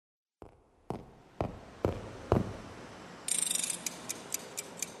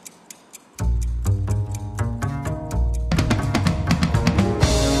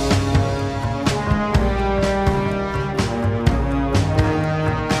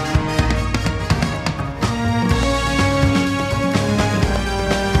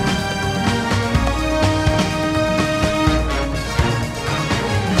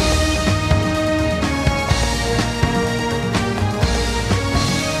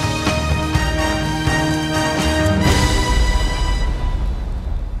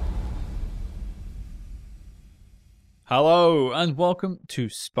Hello and welcome to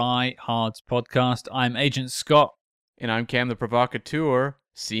Spy Hard's podcast. I'm Agent Scott. And I'm Cam the Provocateur,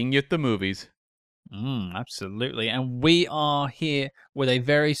 seeing you at the movies. Absolutely. And we are here with a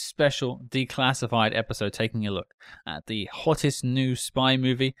very special Declassified episode, taking a look at the hottest new spy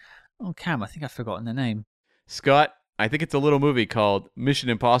movie. Oh, Cam, I think I've forgotten the name. Scott, I think it's a little movie called Mission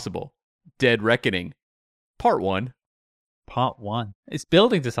Impossible, Dead Reckoning, Part 1. Part 1. It's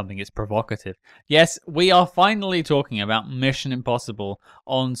building to something. It's provocative. Yes, we are finally talking about Mission Impossible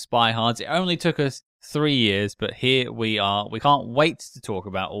on Spy Hards. It only took us 3 years, but here we are. We can't wait to talk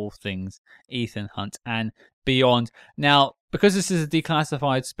about all things Ethan Hunt and beyond. Now, because this is a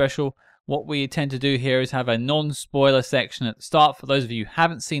Declassified special, what we tend to do here is have a non-spoiler section at the start for those of you who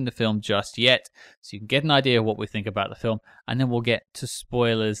haven't seen the film just yet, so you can get an idea of what we think about the film, and then we'll get to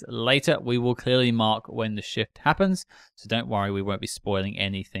spoilers later. We will clearly mark when the shift happens, so don't worry, we won't be spoiling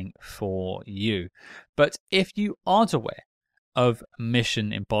anything for you. But if you aren't aware of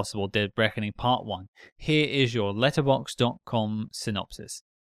Mission Impossible Dead Reckoning Part 1, here is your Letterboxd.com synopsis.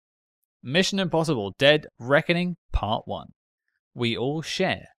 Mission Impossible Dead Reckoning Part 1. We all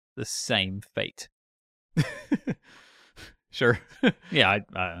share the same fate. Sure. Yeah,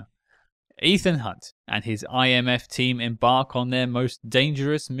 Ethan Hunt and his IMF team embark on their most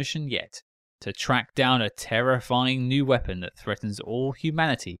dangerous mission yet, to track down a terrifying new weapon that threatens all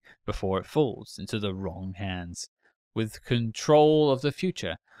humanity before it falls into the wrong hands. With control of the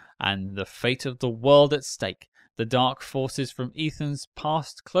future and the fate of the world at stake, the dark forces from Ethan's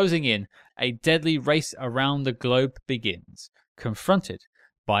past closing in, a deadly race around the globe begins. Confronted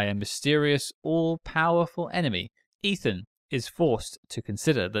by a mysterious, all-powerful enemy, Ethan is forced to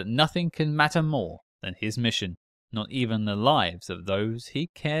consider that nothing can matter more than his mission, not even the lives of those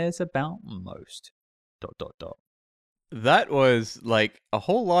he cares about most. ... That was like a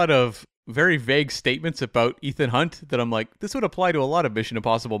whole lot of very vague statements about Ethan Hunt that I'm like, this would apply to a lot of Mission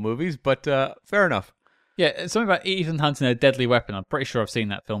Impossible movies, but fair enough. Yeah, something about Ethan Hunt and a deadly weapon. I'm pretty sure I've seen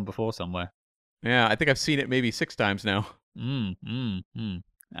that film before somewhere. Yeah, I think I've seen it maybe 6 times now.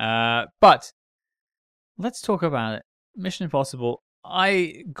 But let's talk about it. Mission Impossible.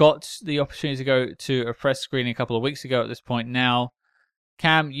 I got the opportunity to go to a press screening a couple of weeks ago at this point now.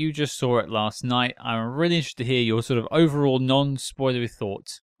 Cam, you just saw it last night. I'm really interested to hear your sort of overall non-spoilery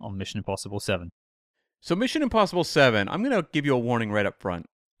thoughts on Mission Impossible 7. So Mission Impossible 7, I'm going to give you a warning right up front.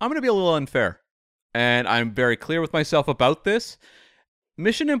 I'm going to be a little unfair. And I'm very clear with myself about this.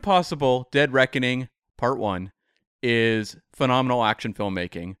 Mission Impossible Dead Reckoning Part 1 is phenomenal action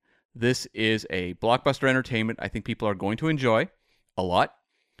filmmaking. This is a blockbuster entertainment I think people are going to enjoy a lot.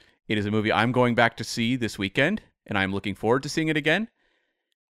 It is a movie I'm going back to see this weekend, and I'm looking forward to seeing it again.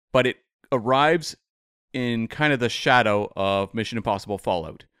 But it arrives in kind of the shadow of Mission Impossible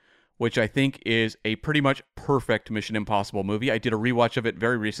Fallout, which I think is a pretty much perfect Mission Impossible movie. I did a rewatch of it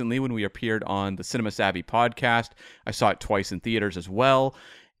very recently when we appeared on the Cinema Savvy podcast. I saw it twice in theaters as well.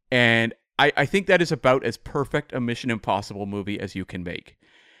 And I think that is about as perfect a Mission Impossible movie as you can make.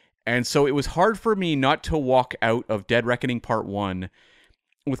 And so it was hard for me not to walk out of Dead Reckoning Part 1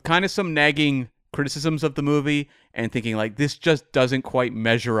 with kind of some nagging criticisms of the movie and thinking like, this just doesn't quite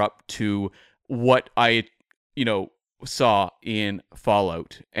measure up to what I, saw in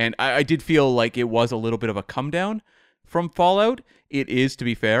Fallout. And I did feel like it was a little bit of a come down from Fallout. It is, to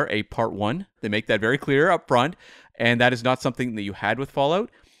be fair, a Part 1. They make that very clear up front. And that is not something that you had with Fallout.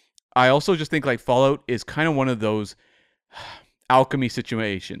 I also just think like Fallout is kind of one of those alchemy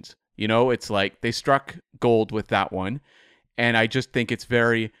situations. It's like they struck gold with that one. And I just think it's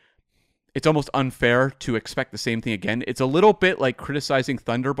almost unfair to expect the same thing again. It's a little bit like criticizing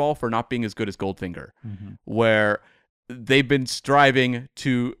Thunderball for not being as good as Goldfinger, where they've been striving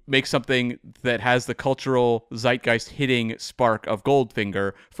to make something that has the cultural zeitgeist hitting spark of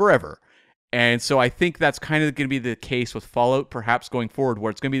Goldfinger forever. And so I think that's kind of going to be the case with Fallout, perhaps going forward, where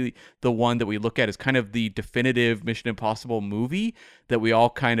it's going to be the one that we look at as kind of the definitive Mission Impossible movie that we all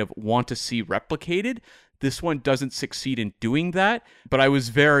kind of want to see replicated. This one doesn't succeed in doing that, but I was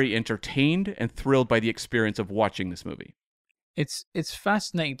very entertained and thrilled by the experience of watching this movie. It's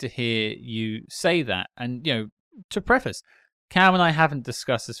fascinating to hear you say that. And, to preface, Cam and I haven't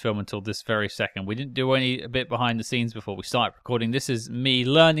discussed this film until this very second. We didn't do a bit behind the scenes before we started recording. This is me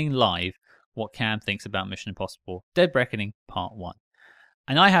learning live what Cam thinks about Mission Impossible Dead Reckoning Part 1.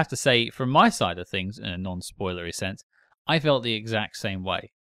 And I have to say, from my side of things, in a non-spoilery sense, I felt the exact same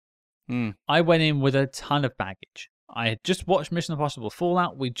way. I went in with a ton of baggage. I had just watched Mission Impossible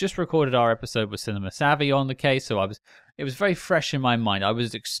Fallout. We just recorded our episode with Cinema Savvy on the case, so it was very fresh in my mind. I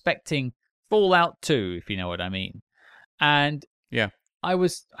was expecting Fallout 2, if you know what I mean. And yeah, I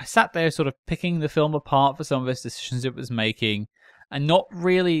sat there sort of picking the film apart for some of its decisions it was making and not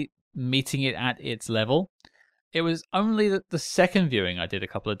really meeting it at its level. It was only the second viewing I did a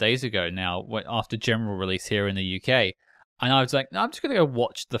couple of days ago now, after general release here in the UK. And I was like, no, I'm just going to go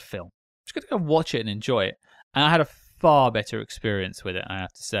watch the film. I'm just going to go watch it and enjoy it. And I had a far better experience with it, I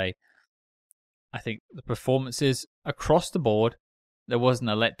have to say. I think the performances across the board, there wasn't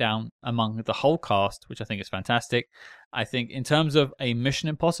a letdown among the whole cast, which I think is fantastic. I think in terms of a Mission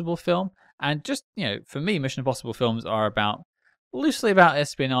Impossible film, and just, for me, Mission Impossible films are loosely about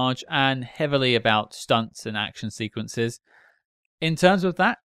espionage and heavily about stunts and action sequences. In terms of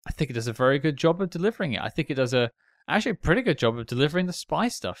that, I think it does a very good job of delivering it. I think it does actually a pretty good job of delivering the spy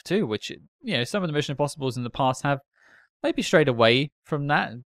stuff too, which, some of the Mission Impossibles in the past have maybe strayed away from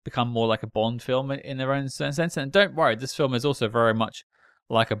that and become more like a Bond film in their own sense. And don't worry, this film is also very much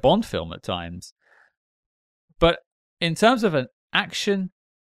like a Bond film at times. But in terms of an action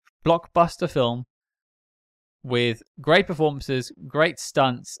blockbuster film with great performances, great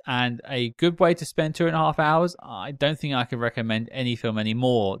stunts, and a good way to spend 2.5 hours, I don't think I can recommend any film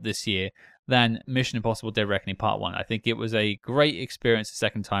anymore this year than Mission Impossible Dead Reckoning Part 1. I think it was a great experience the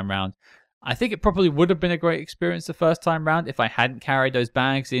second time round. I think it probably would have been a great experience the first time round if I hadn't carried those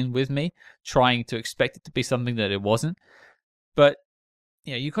bags in with me, trying to expect it to be something that it wasn't. But,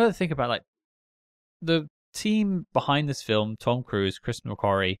 you got to think about, like, the team behind this film, Tom Cruise, Chris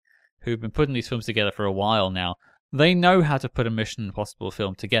McQuarrie, who've been putting these films together for a while now, they know how to put a Mission Impossible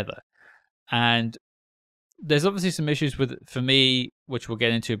film together. And there's obviously some issues with it for me, which we'll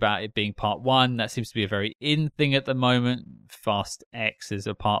get into about it being part 1. That seems to be a very in thing at the moment. Fast X is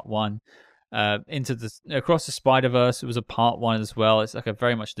a part 1. Across the Spider-Verse, it was a part 1 as well. It's like a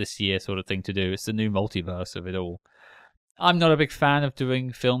very much this year sort of thing to do. It's the new multiverse of it all. I'm not a big fan of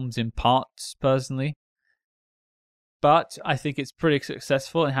doing films in parts, personally. But I think it's pretty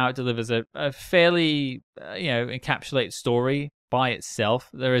successful in how it delivers a fairly, encapsulated story by itself.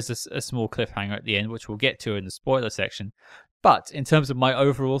 There is a small cliffhanger at the end, which we'll get to in the spoiler section. But in terms of my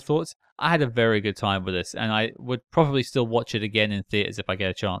overall thoughts, I had a very good time with this, and I would probably still watch it again in theaters if I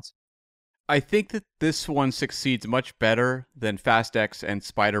get a chance. I think that this one succeeds much better than Fast X and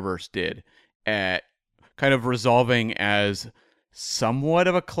Spider-Verse did at kind of resolving as somewhat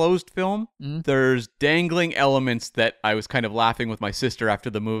of a closed film. There's dangling elements that I was kind of laughing with my sister after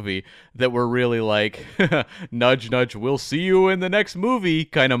the movie that were really like, nudge, nudge, we'll see you in the next movie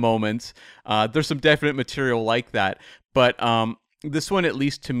kind of moments. There's some definite material like that. But this one, at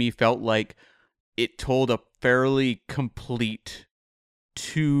least to me, felt like it told a fairly complete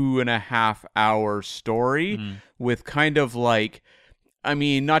 2.5 hour story with kind of like, I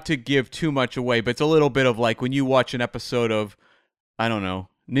mean, not to give too much away, but it's a little bit of like when you watch an episode of, I don't know,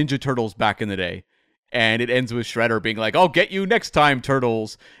 Ninja Turtles back in the day, and it ends with Shredder being like, I'll get you next time,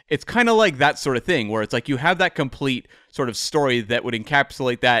 Turtles. It's kind of like that sort of thing, where it's like you have that complete sort of story that would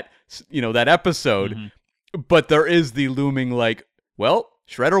encapsulate that, that episode, but there is the looming like, well,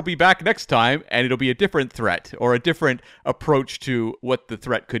 Shredder will be back next time, and it'll be a different threat or a different approach to what the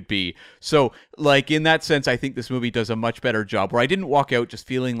threat could be. So, like, in that sense, I think this movie does a much better job, where I didn't walk out just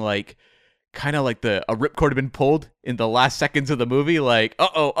feeling like kind of like a ripcord had been pulled in the last seconds of the movie, like,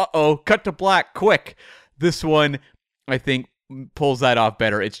 uh-oh, cut to black, quick. This one, I think, pulls that off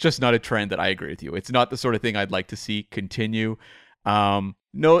better. It's just not a trend that I agree with you. It's not the sort of thing I'd like to see continue.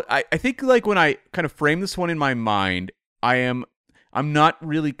 No, I think, like, when I kind of frame this one in my mind, I'm not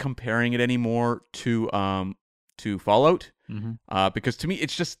really comparing it anymore to Fallout, because to me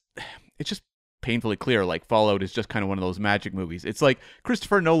it's just painfully clear. Like, Fallout is just kind of one of those magic movies. It's like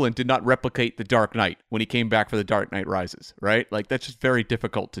Christopher Nolan did not replicate The Dark Knight when he came back for The Dark Knight Rises, right? Like, that's just very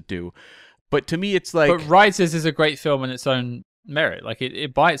difficult to do. But to me, it's like, but Rises is a great film in its own merit. Like,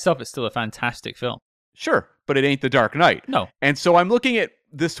 it by itself, it's still a fantastic film. Sure, but it ain't The Dark Knight. No. And so I'm looking at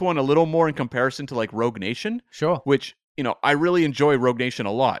this one a little more in comparison to like Rogue Nation. Sure. Which, I really enjoy Rogue Nation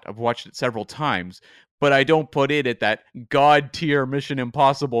a lot. I've watched it several times, but I don't put it at that god tier Mission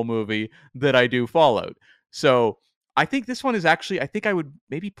Impossible movie that I do Fallout. So I think this one is actually, I think I would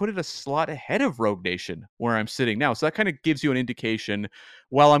maybe put it a slot ahead of Rogue Nation where I'm sitting now. So that kind of gives you an indication,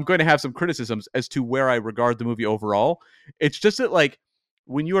 while I'm going to have some criticisms as to where I regard the movie overall. It's just that, like,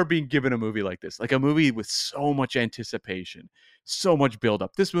 when you are being given a movie like this, like a movie with so much anticipation, so much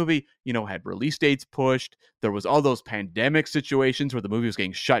buildup. This movie, had release dates pushed. There was all those pandemic situations where the movie was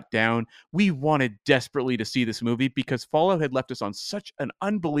getting shut down. We wanted desperately to see this movie because Fallout had left us on such an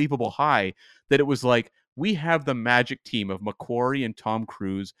unbelievable high that it was like, we have the magic team of McQuarrie and Tom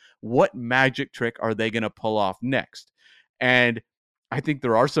Cruise. What magic trick are they going to pull off next? And I think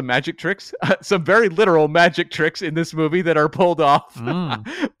there are some magic tricks, some very literal magic tricks in this movie that are pulled off.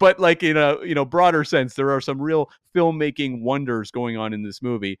 Mm. But like in a broader sense, there are some real filmmaking wonders going on in this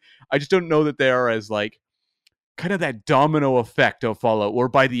movie. I just don't know that they are as like kind of that domino effect of Fallout, where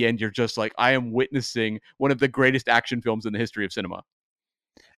by the end you're just like, I am witnessing one of the greatest action films in the history of cinema.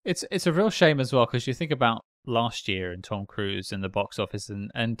 It's a real shame as well, because you think about last year and Tom Cruise in the box office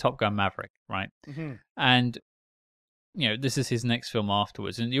and Top Gun Maverick, right? Mm-hmm. And this is his next film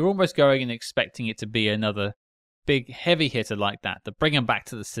afterwards, and you're almost going and expecting it to be another big heavy hitter like that bring him back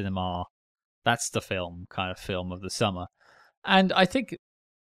to the cinema. That's the kind of film of the summer. And I think,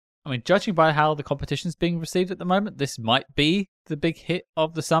 judging by how the competition's being received at the moment, this might be the big hit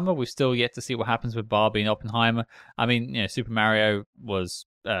of the summer. We've still yet to see what happens with Barbie and Oppenheimer. Super Mario was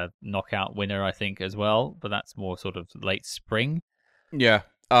a knockout winner, I think, as well, but that's more sort of late spring. Yeah.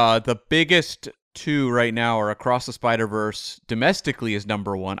 The biggest two right now are Across the Spider-Verse domestically is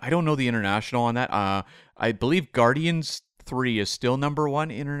number one. I don't know the international on that. I believe Guardians 3 is still number one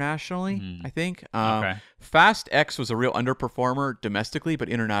internationally, I think. Okay. Fast X was a real underperformer domestically, but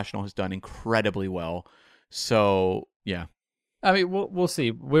international has done incredibly well. So, yeah. We'll see.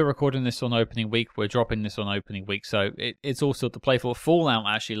 We're recording this on opening week. We're dropping this on opening week. So it's also to play for. Fallout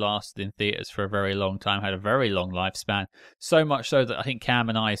actually lasted in theaters for a very long time, had a very long lifespan. So much so that I think Cam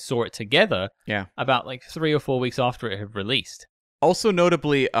and I saw it together about like 3 or 4 weeks after it had released. Also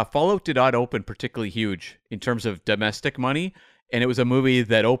notably, Fallout did not open particularly huge in terms of domestic money. And it was a movie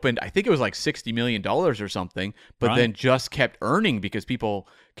that opened, I think it was like $60 million or something, but then just kept earning because people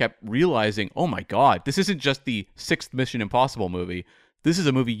kept realizing, oh my God, this isn't just the 6th Mission Impossible movie. This is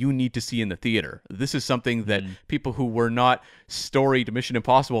a movie you need to see in the theater. This is something that people who were not storied Mission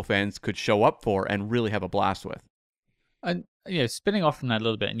Impossible fans could show up for and really have a blast with. And spinning off from that a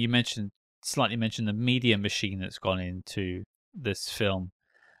little bit, and you slightly mentioned the media machine that's gone into this film.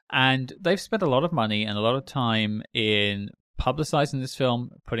 And they've spent a lot of money and a lot of time in publicizing this film,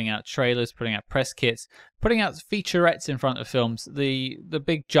 putting out trailers, putting out press kits, putting out featurettes in front of films. The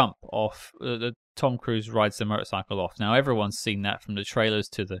big jump off, the Tom Cruise rides the motorcycle off. Now everyone's seen that, from the trailers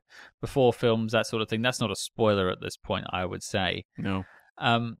to the before films, that sort of thing. That's not a spoiler at this point, I would say. No.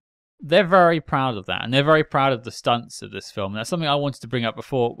 They're very proud of that, and they're very proud of the stunts of this film. And that's something I wanted to bring up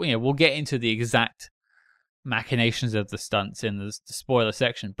before. We'll get into the exact machinations of the stunts in the spoiler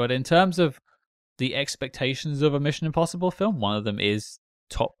section, but in terms of the expectations of a Mission Impossible film, one of them is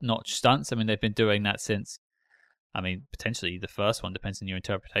top-notch stunts. They've been doing that since, potentially the first one, depends on your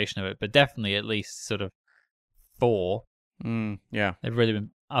interpretation of it, but definitely at least sort of 4. Yeah. They've really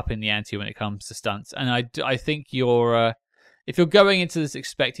been up in the ante when it comes to stunts. And I think if you're going into this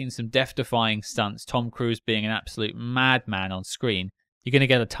expecting some death-defying stunts, Tom Cruise being an absolute madman on screen, you're going to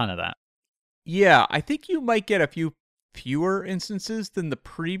get a ton of that. Yeah, I think you might get a few fewer instances than the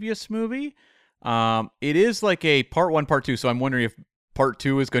previous movie. It is like a part 1, part 2, so I'm wondering if part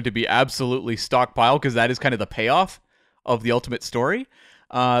 2 is going to be absolutely stockpile, because that is kind of the payoff of the ultimate story.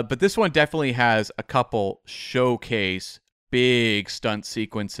 But this one definitely has a couple showcase big stunt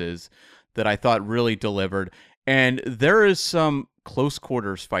sequences that I thought really delivered. And there is some close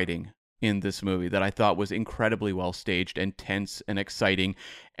quarters fighting in this movie that I thought was incredibly well staged and tense and exciting.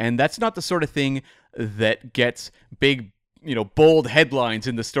 And that's not the sort of thing that gets big, bold headlines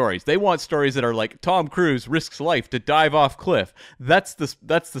in the stories. They want stories that are like, Tom Cruise risks life to dive off cliff. That's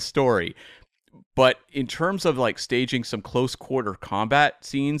the story. But in terms of like staging some close quarter combat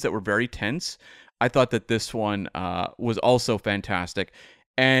scenes that were very tense, I thought that this one was also fantastic.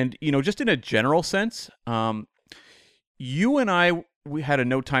 And, just in a general sense, you and we had a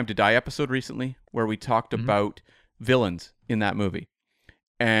No Time to Die episode recently where we talked about villains in that movie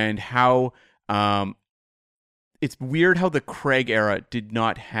and how it's weird how the Craig era did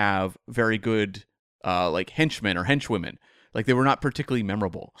not have very good like henchmen or henchwomen. Like they were not particularly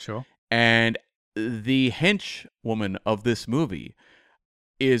memorable. Sure. And the henchwoman of this movie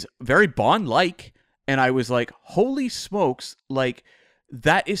is very Bond-like. And I was like, holy smokes, like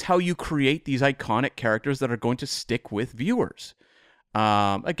that is how you create these iconic characters that are going to stick with viewers.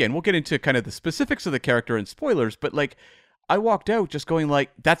 Again, we'll get into kind of the specifics of the character and spoilers, but like I walked out just going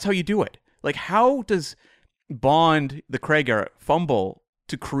like, that's how you do it. Like how does Bond, the Craig era, fumble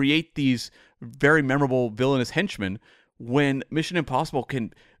to create these very memorable villainous henchmen when Mission Impossible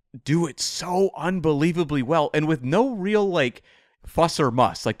can do it so unbelievably well and with no real like fuss or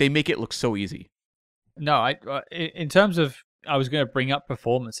muss? Like they make it look so easy. No, in terms of, I was going to bring up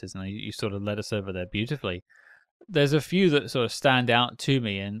performances, and you sort of led us over there beautifully. There's a few that sort of stand out to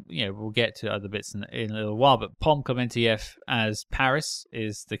me, and we'll get to other bits in a little while. But Pom Klementieff as Paris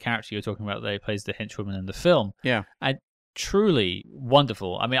is the character you're talking about. There, he plays the henchwoman in the film. Yeah, and truly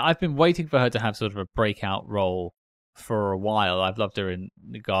wonderful. I mean, I've been waiting for her to have sort of a breakout role for a while. I've loved her in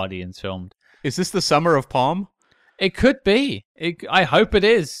the Guardians film. Is this the summer of Palm? It could be. I hope it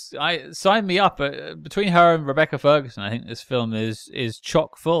is. I sign me up. Between her and Rebecca Ferguson, I think this film is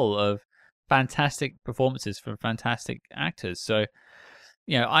chock full of fantastic performances from fantastic actors. So,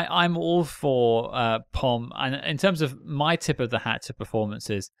 I'm all for Pom. And in terms of my tip of the hat to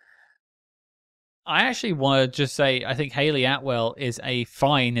performances, I actually want to just say I think Hayley Atwell is a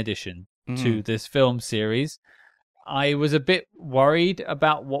fine addition to this film series. I was a bit worried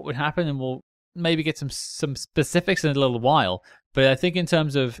about what would happen, and we'll maybe get some specifics in a little while. But I think in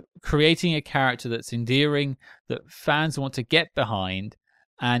terms of creating a character that's endearing, that fans want to get behind,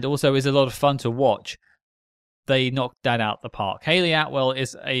 and also is a lot of fun to watch, they knocked that out the park. Hayley Atwell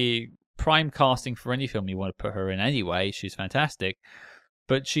is a prime casting for any film you want to put her in anyway. She's fantastic.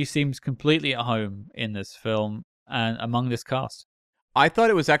 But she seems completely at home in this film and among this cast. I thought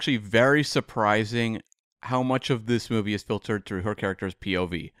it was actually very surprising how much of this movie is filtered through her character's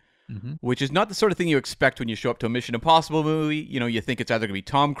POV, which is not the sort of thing you expect when you show up to a Mission Impossible movie. You think it's either going to be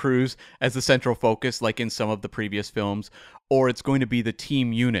Tom Cruise as the central focus, like in some of the previous films, or it's going to be the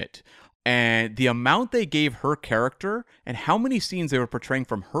team unit. And the amount they gave her character and how many scenes they were portraying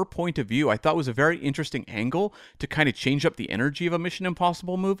from her point of view, I thought was a very interesting angle to kind of change up the energy of a Mission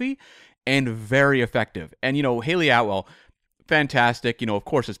Impossible movie, and very effective. And, Hayley Atwell, fantastic. Of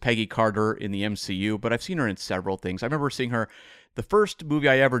course, as Peggy Carter in the MCU, but I've seen her in several things. I remember seeing her, the first movie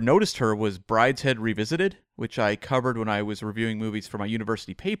I ever noticed her was Brideshead Revisited, which I covered when I was reviewing movies for my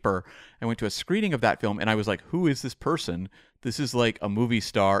university paper. I went to a screening of that film, and I was like, who is this person? This is like a movie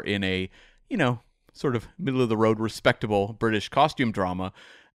star in a, sort of middle-of-the-road, respectable British costume drama.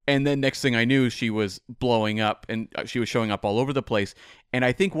 And then next thing I knew, she was blowing up, and she was showing up all over the place. And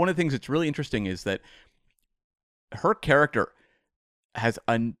I think one of the things that's really interesting is that her character has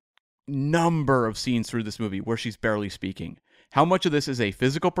a number of scenes through this movie where she's barely speaking. How much of this is a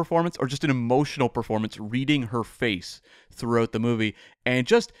physical performance or just an emotional performance, reading her face throughout the movie, and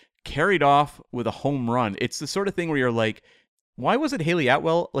just carried off with a home run? It's the sort of thing where you're like, why wasn't Hayley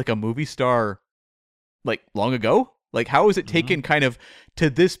Atwell like a movie star like long ago? Like, how is it taken kind of to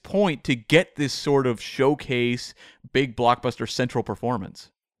this point to get this sort of showcase, big blockbuster central performance?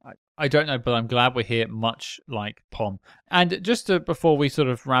 I don't know, but I'm glad we're here, much like Pom. And just before we sort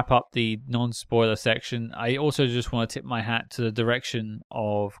of wrap up the non-spoiler section, I also just want to tip my hat to the direction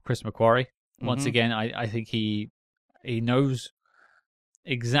of Chris McQuarrie. Once again, I think he knows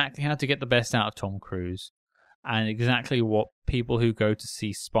exactly how to get the best out of Tom Cruise, and exactly what people who go to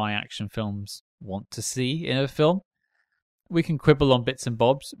see spy action films want to see in a film. We can quibble on bits and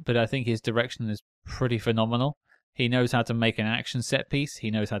bobs, but I think his direction is pretty phenomenal. He knows how to make an action set piece.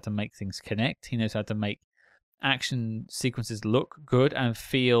 He knows how to make things connect. He knows how to make action sequences look good and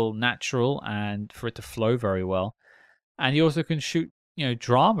feel natural, and for it to flow very well. And he also can shoot,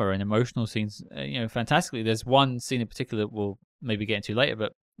 drama and emotional scenes, fantastically. There's one scene in particular that we'll maybe get into later,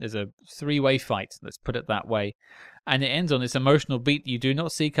 but there's a three-way fight, let's put it that way. And it ends on this emotional beat you do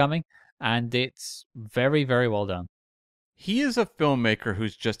not see coming, and it's very, very well done. He is a filmmaker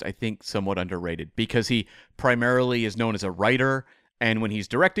who's just, I think, somewhat underrated because he primarily is known as a writer, and when he's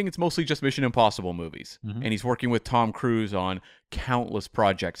directing, it's mostly just Mission Impossible movies. And he's working with Tom Cruise on countless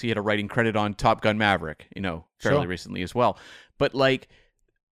projects. He had a writing credit on Top Gun Maverick, fairly recently as well. But,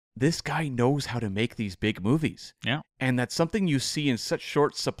 this guy knows how to make these big movies. Yeah. And that's something you see in such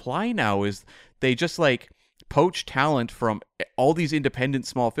short supply now, is they just, poach talent from all these independent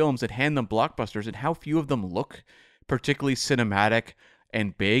small films and hand them blockbusters, and how few of them look particularly cinematic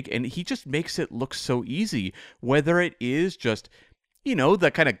and big, and he just makes it look so easy, whether it is just,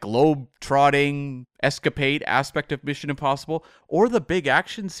 the kind of globe-trotting escapade aspect of Mission Impossible, or the big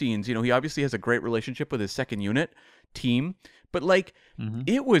action scenes. He obviously has a great relationship with his second unit team, but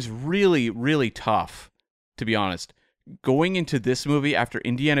it was really, really tough, to be honest, going into this movie after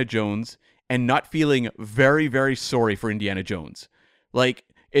Indiana Jones and not feeling very, very sorry for Indiana Jones.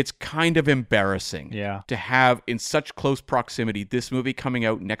 It's kind of embarrassing to have in such close proximity this movie coming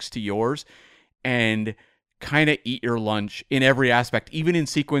out next to yours and kind of eat your lunch in every aspect, even in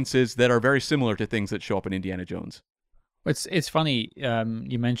sequences that are very similar to things that show up in Indiana Jones. It's funny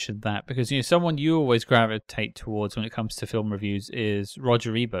you mentioned that, because someone you always gravitate towards when it comes to film reviews is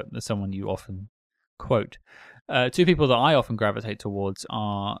Roger Ebert. That's someone you often quote. Two people that I often gravitate towards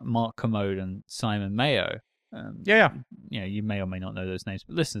are Mark Kermode and Simon Mayo. You may or may not know those names,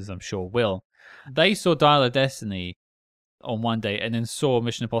 but listeners, I'm sure, will. They saw Dial of Destiny on one day and then saw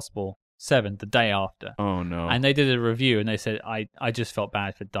Mission Impossible 7 the day after. Oh, no. And they did a review and they said, I just felt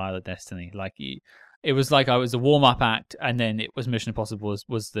bad for Dial of Destiny. it was like I was a warm up act, and then it was Mission Impossible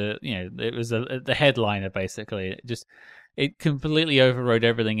was the it was the headliner basically. It completely overrode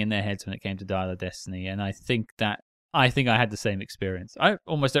everything in their heads when it came to Dial of Destiny, and I think I had the same experience. I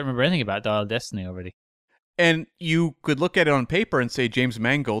almost don't remember anything about Dial of Destiny already. And you could look at it on paper and say James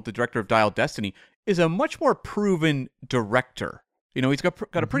Mangold, the director of Dial of Destiny, is a much more proven director. He's got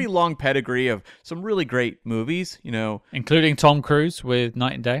a pretty long pedigree of some really great movies, Including Tom Cruise with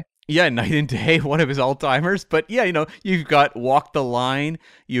Night and Day. Yeah, Night and Day, one of his all-timers. But yeah, you've got Walk the Line,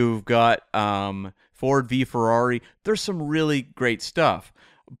 you've got Ford v Ferrari. There's some really great stuff.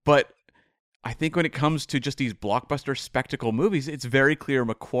 But I think when it comes to just these blockbuster spectacle movies, it's very clear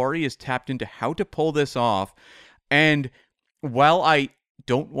McQuarrie is tapped into how to pull this off. And while I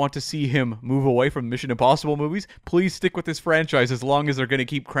don't want to see him move away from Mission Impossible movies, please stick with this franchise as long as they're going to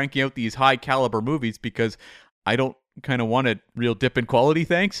keep cranking out these high caliber movies, because I don't kind of want a real dip in quality,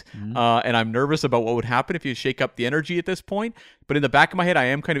 thanks. And I'm nervous about what would happen if you shake up the energy at this point. But in the back of my head, I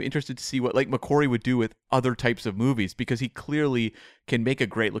am kind of interested to see what McQuarrie would do with other types of movies, because he clearly can make a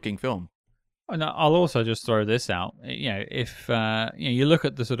great looking film. And I'll also just throw this out. If you look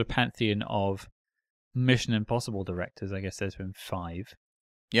at the sort of pantheon of Mission Impossible directors, I guess there's been 5.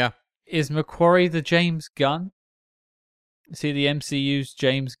 Yeah. Is McQuarrie the James Gunn? Is he the MCU's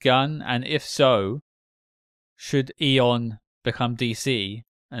James Gunn? And if so, should Eon become DC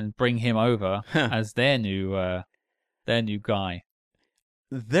and bring him over as their new guy?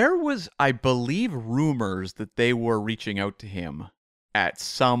 There was, I believe, rumors that they were reaching out to him at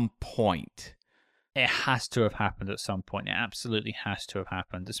some point. It has to have happened at some point. It absolutely has to have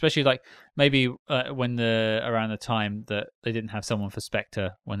happened, especially maybe when around the time that they didn't have someone for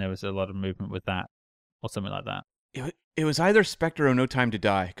Spectre, when there was a lot of movement with that or something like that. It was either Spectre or No Time to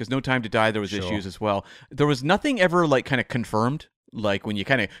Die, because No Time to Die there was issues as well. There was nothing ever kind of confirmed. Like when you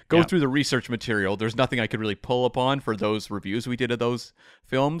kind of go through the research material, there's nothing I could really pull upon for those reviews we did of those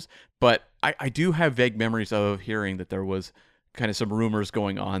films. But I do have vague memories of hearing that there was kind of some rumors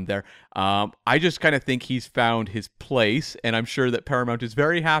going on there. I just kind of think he's found his place, and I'm sure that Paramount is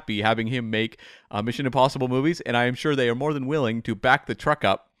very happy having him make Mission Impossible movies, and I am sure they are more than willing to back the truck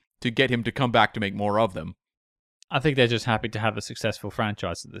up to get him to come back to make more of them. I think they're just happy to have a successful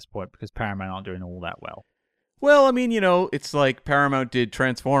franchise at this point, because Paramount aren't doing all that well. Well, I mean, it's like Paramount did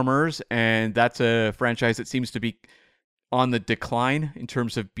Transformers, and that's a franchise that seems to be on the decline in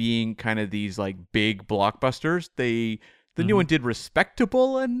terms of being kind of these big blockbusters. The new one did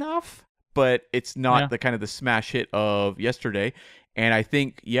respectable enough, but it's not the kind of the smash hit of yesterday. And I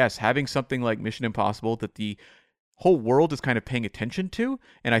think, yes, having something like Mission Impossible that the whole world is kind of paying attention to,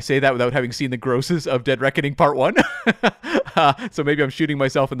 and I say that without having seen the grosses of Dead Reckoning Part 1. So maybe I'm shooting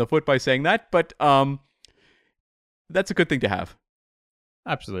myself in the foot by saying that, but that's a good thing to have.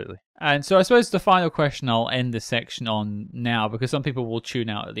 Absolutely. And so I suppose the final question I'll end this section on now, because some people will tune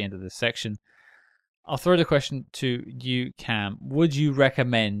out at the end of this section. I'll throw the question to you, Cam. Would you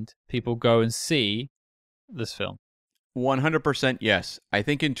recommend people go and see this film? 100% yes. I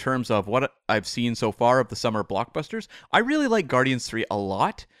think in terms of what I've seen so far of the summer blockbusters, I really like Guardians 3 a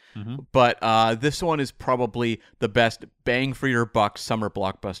lot, but this one is probably the best bang for your buck summer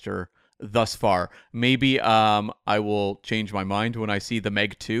blockbuster thus far. Maybe I will change my mind when I see the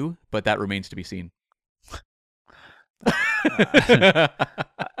Meg 2, but that remains to be seen.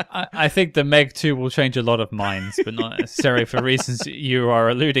 I think the Meg 2 will change a lot of minds, but not necessarily for reasons you are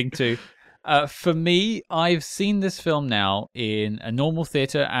alluding to. For me, I've seen this film now in a normal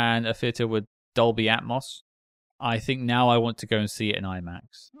theatre and a theatre with Dolby Atmos. I think now I want to go and see it in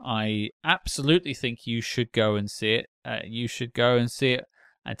IMAX. I absolutely think you should go and see it. You should go and see it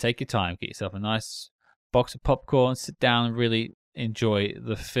and take your time. Get yourself a nice box of popcorn, sit down and really enjoy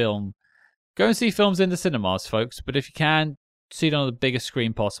the film. Go and see films in the cinemas, folks. But if you can, see it on the biggest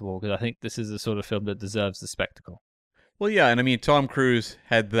screen possible, because I think this is the sort of film that deserves the spectacle. Well, yeah, and I mean, Tom Cruise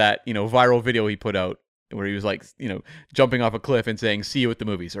had that, viral video he put out where he was jumping off a cliff and saying, "See you at the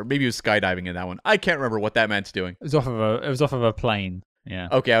movies," or maybe he was skydiving in that one. I can't remember what that man's doing. It was off of a plane. Yeah.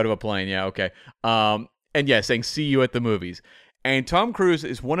 Okay, out of a plane. Yeah, okay. And yeah, saying, "See you at the movies." And Tom Cruise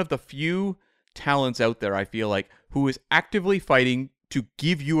is one of the few talents out there, I feel like, who is actively fighting to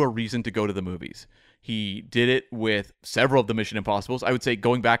give you a reason to go to the movies. He did it with several of the Mission Impossibles. I would say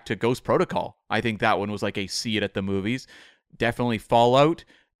going back to Ghost Protocol, I think that one was a see it at the movies. Definitely Fallout,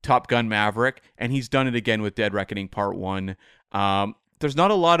 Top Gun Maverick, and he's done it again with Dead Reckoning Part 1. There's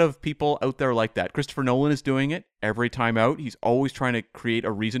not a lot of people out there like that. Christopher Nolan is doing it every time out. He's always trying to create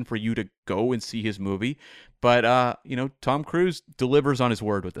a reason for you to go and see his movie. But, Tom Cruise delivers on his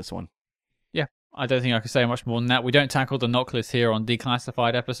word with this one. Yeah, I don't think I could say much more than that. We don't tackle the knock list here on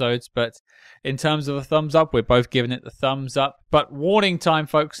Declassified episodes, but in terms of the thumbs up, we're both giving it the thumbs up. But warning time,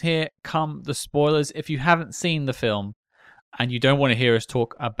 folks, here come the spoilers. If you haven't seen the film and you don't want to hear us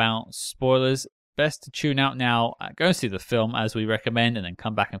talk about spoilers, best to tune out now, go and see the film as we recommend, and then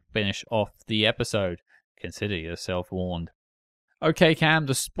come back and finish off the episode. Consider yourself warned. Okay, Cam,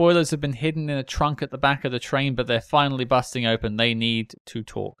 the spoilers have been hidden in a trunk at the back of the train, but they're finally busting open. They need to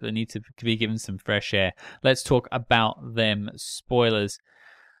talk. They need to be given some fresh air. Let's talk about them spoilers.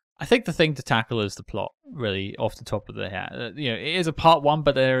 I think the thing to tackle is the plot, really, off the top of the head. It is a part one,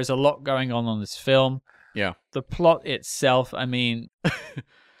 but there is a lot going on this film. Yeah. The plot itself, I mean,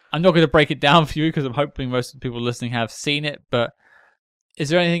 I'm not going to break it down for you because I'm hoping most of the people listening have seen it, but is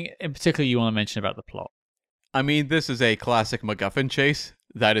there anything in particular you want to mention about the plot? I mean, this is a classic MacGuffin chase.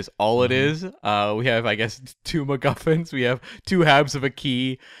 That is all it is. We have, I guess, 2 MacGuffins. We have 2 halves of a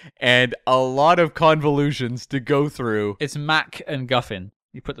key and a lot of convolutions to go through. It's Mac and Guffin.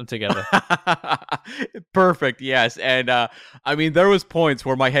 You put them together. Perfect, yes. And I mean, there was points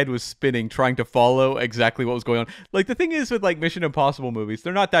where my head was spinning trying to follow exactly what was going on. Like, the thing is with, like, Mission Impossible movies,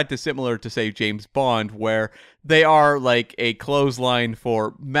 they're not that dissimilar to, say, James Bond, where they are, like, a clothesline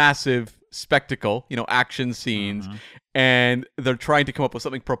for massive spectacle, action scenes, and they're trying to come up with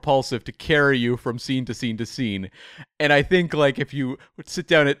something propulsive to carry you from scene to scene to scene. And I think, like, if you would sit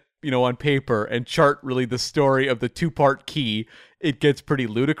down at on paper and chart really the story of the 2-part key, it gets pretty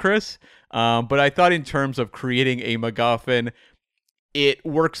ludicrous. But I thought in terms of creating a MacGuffin, it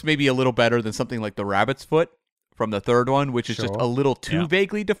works maybe a little better than something like the Rabbit's Foot from the third one, which is just a little too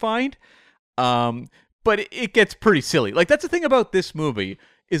vaguely defined. But it gets pretty silly. Like, that's the thing about this movie,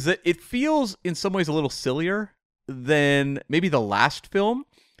 is that it feels in some ways a little sillier than maybe the last film,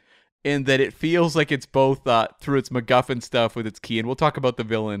 in that it feels like it's both through its MacGuffin stuff with its key, and we'll talk about the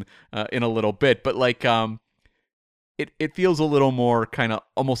villain in a little bit, but like it feels a little more kind of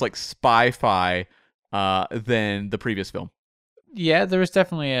almost like spy-fi than the previous film. Yeah, there is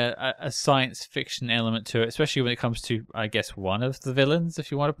definitely a science fiction element to it, especially when it comes to, I guess, one of the villains,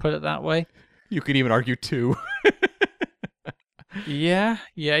 if you want to put it that way. You could even argue 2. Yeah,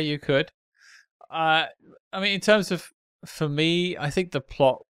 you could. I mean, in terms of, for me, I think the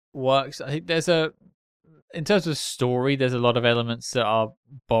plot works. I think in terms of story, there's a lot of elements that are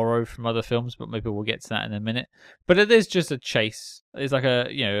borrowed from other films, but maybe we'll get to that in a minute. But it is just a chase. It's like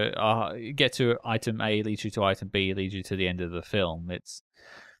you get to item A, leads you to item B, leads you to the end of the film.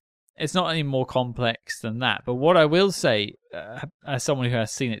 It's not any more complex than that. But what I will say, as someone who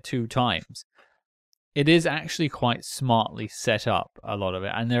has seen it 2 times, it is actually quite smartly set up, a lot of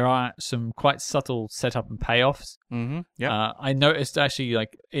it, and there are some quite subtle setup and payoffs. Yeah. I noticed actually,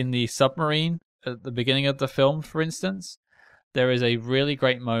 like in the submarine at the beginning of the film, for instance, there is a really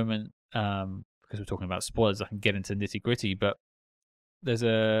great moment. Because we're talking about spoilers, I can get into nitty gritty, but there's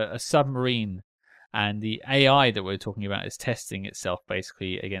a submarine, and the AI that we're talking about is testing itself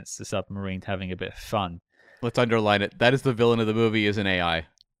basically against the submarine, having a bit of fun. Let's underline it. That is the villain of the movie, is an AI.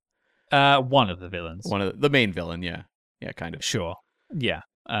 One of the villains. One of the main villain, yeah. Yeah, kind of. Sure. Yeah.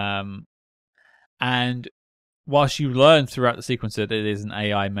 And whilst you learn throughout the sequence that it is an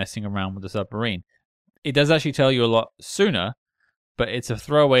AI messing around with the submarine, it does actually tell you a lot sooner, but it's a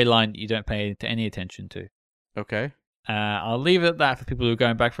throwaway line that you don't pay any attention to. Okay. I'll leave it at that for people who are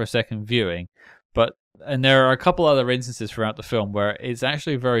going back for a second viewing. And there are a couple other instances throughout the film where it's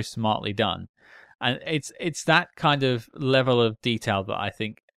actually very smartly done. And it's that kind of level of detail that I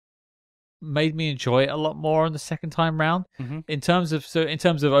think made me enjoy it a lot more on the second time round. In terms of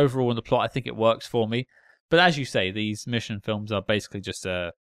overall in the plot, I think it works for me. But as you say, these mission films are basically just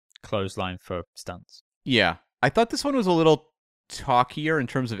a clothesline for stunts. Yeah, I thought this one was a little talkier in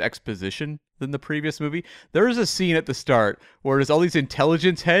terms of exposition than the previous movie. There is a scene at the start where there's all these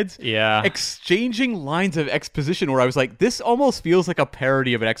intelligence heads exchanging lines of exposition where I was like, this almost feels like a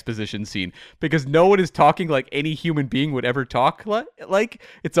parody of an exposition scene, because no one is talking like any human being would ever talk like.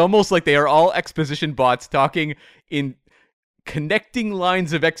 It's almost like they are all exposition bots talking in connecting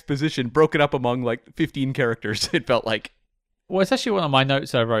lines of exposition broken up among like 15 characters, it felt like. Well, it's actually one of my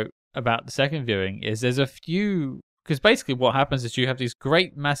notes I wrote about the second viewing is there's a few, because basically what happens is you have these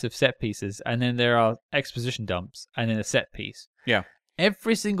great massive set pieces, and then there are exposition dumps, and then a set piece. Yeah.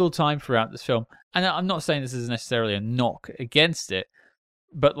 Every single time throughout this film, and I'm not saying this is necessarily a knock against it,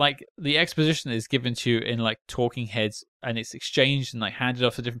 but like the exposition is given to you in like talking heads, and it's exchanged and like handed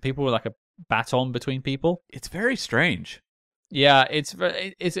off to different people with like a baton between people. It's very strange. Yeah, it's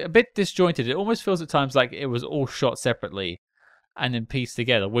a bit disjointed. It almost feels at times like it was all shot separately and then pieced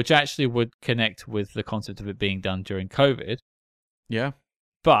together, which actually would connect with the concept of it being done during COVID. Yeah.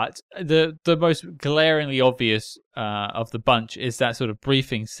 But the most glaringly obvious of the bunch is that sort of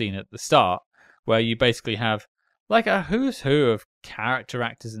briefing scene at the start, where you basically have like a who's who of character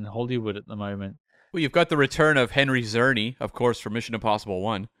actors in Hollywood at the moment. Well, you've got the return of Henry Czerny, of course, from Mission Impossible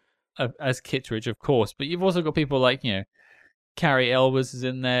 1. As Kittredge, of course, but you've also got people like Carrie Elwes is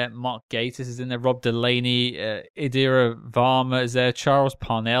in there, Mark Gatiss is in there, Rob Delaney, Idira Varma is there, Charles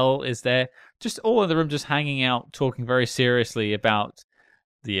Parnell is there, just all in the room, just hanging out, talking very seriously about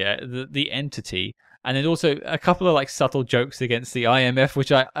the entity, and then also a couple of like subtle jokes against the IMF,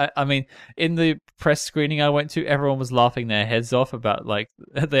 which I mean, in the press screening I went to, everyone was laughing their heads off about like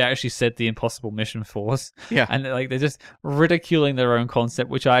they actually said the Impossible Mission Force, Yeah. and like they're just ridiculing their own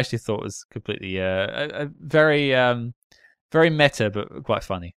concept, which I actually thought was completely a very very meta, but quite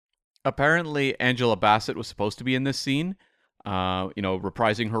funny. Apparently, Angela Bassett was supposed to be in this scene,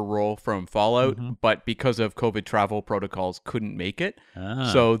 reprising her role from Fallout, but because of COVID travel protocols, couldn't make it.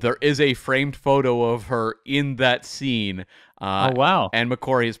 So there is a framed photo of her in that scene. Oh, wow. And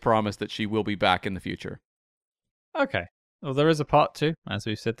McQuarrie has promised that she will be back in the future. Okay. Well, there is a part 2, as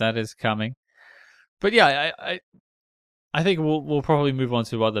we said, that is coming. But yeah, I think we'll probably move on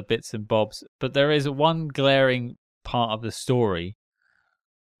to other bits and bobs. But there is one glaring part of the story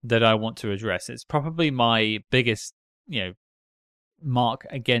that I want to address. It's probably my biggest, mark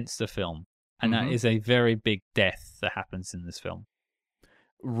against the film, and that is a very big death that happens in this film.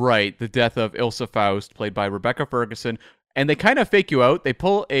 Right, the death of Ilsa Faust, played by Rebecca Ferguson, and they kind of fake you out. They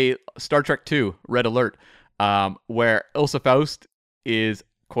pull a Star Trek II Red Alert, where Ilsa Faust is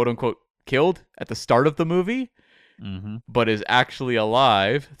quote unquote killed at the start of the movie, but is actually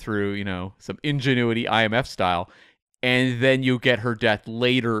alive through some ingenuity IMF style, and then you get her death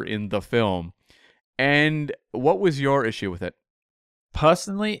later in the film. And what was your issue with it?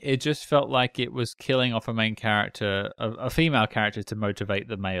 Personally, it just felt like it was killing off a main character, a female character, to motivate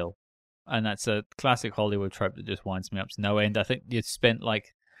the male. And that's a classic Hollywood trope that just winds me up to no end. I think you'd spent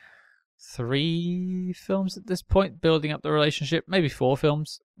like 3 films at this point building up the relationship, maybe 4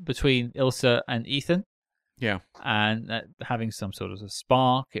 films between Ilsa and Ethan. Yeah. And having some sort of a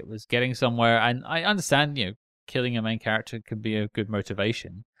spark. It was getting somewhere. And I understand, killing a main character could be a good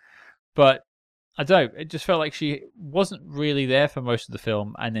motivation. But I don't know, it just felt like she wasn't really there for most of the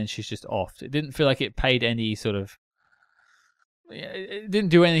film, and then she's just off. It didn't feel like it paid any sort of... It didn't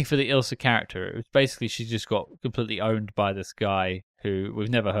do anything for the Ilsa character. It was basically she just got completely owned by this guy who we've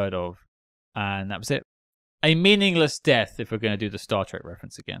never heard of, and that was it. A meaningless death, if we're going to do the Star Trek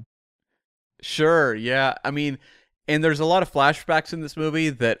reference again. Sure, yeah. I mean, and there's a lot of flashbacks in this movie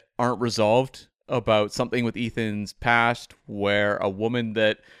that aren't resolved about something with Ethan's past, where a woman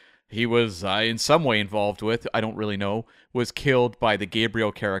that he was in some way involved with, I don't really know, was killed by the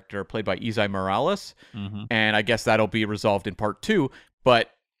Gabriel character played by Isai Morales. And I guess that'll be resolved in part 2.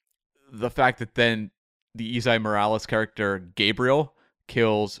 But the fact that then the Isai Morales character, Gabriel,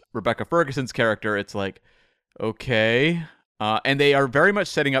 kills Rebecca Ferguson's character, it's like, okay. And they are very much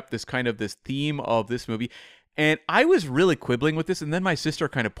setting up this theme of this movie. And I was really quibbling with this, and then my sister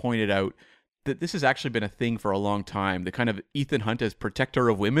kind of pointed out that this has actually been a thing for a long time. The kind of Ethan Hunt as protector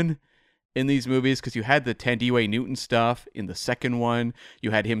of women in these movies, because you had the Tandiwe Newton stuff in the second one.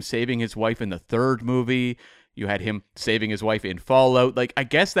 You had him saving his wife in the third movie. You had him saving his wife in Fallout. Like, I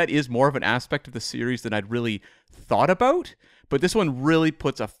guess that is more of an aspect of the series than I'd really thought about. But this one really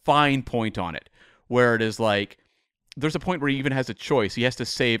puts a fine point on it, where it is like, there's a point where he even has a choice. He has to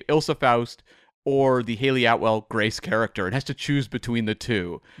save Ilsa Faust or the Haley Atwell Grace character. It has to choose between the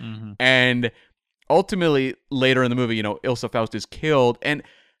two. And ultimately, later in the movie, Ilsa Faust is killed. And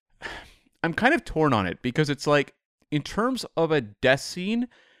I'm kind of torn on it, because it's like, in terms of a death scene,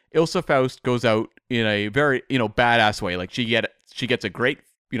 Ilsa Faust goes out in a very, badass way. Like, she gets a great,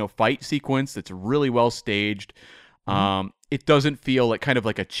 fight sequence that's really well staged. It doesn't feel like kind of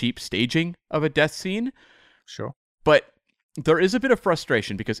like a cheap staging of a death scene. Sure. But there is a bit of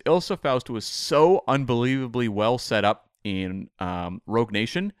frustration, because Ilsa Faust was so unbelievably well set up in Rogue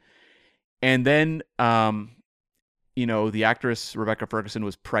Nation. And then, the actress Rebecca Ferguson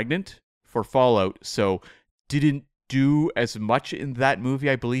was pregnant for Fallout, so didn't do as much in that movie,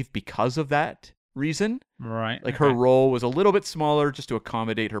 I believe, because of that reason. Right. Like, her role was a little bit smaller just to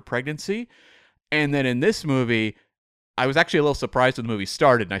accommodate her pregnancy. And then in this movie, I was actually a little surprised when the movie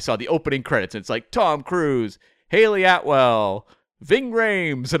started, and I saw the opening credits, and it's like, Tom Cruise, Haley Atwell, Ving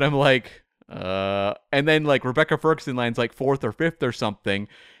Rhames, and I'm like, and then like Rebecca Ferguson lands like 4th or 5th or something,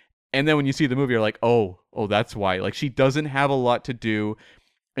 and then when you see the movie, you're like, oh, that's why. Like, she doesn't have a lot to do,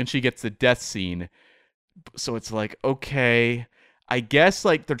 and she gets the death scene. So it's like, okay, I guess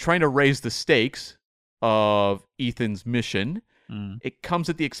like they're trying to raise the stakes of Ethan's mission, It comes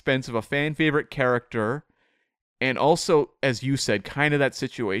at the expense of a fan favorite character. And also, as you said, kind of that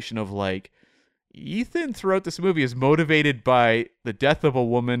situation of like, Ethan throughout this movie is motivated by the death of a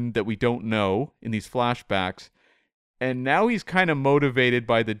woman that we don't know in these flashbacks. And now he's kind of motivated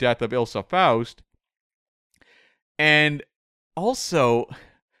by the death of Ilsa Faust. And also,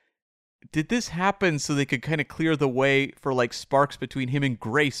 did this happen so they could kind of clear the way for like sparks between him and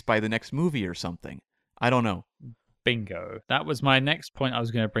Grace by the next movie or something? I don't know. Bingo. That was my next point I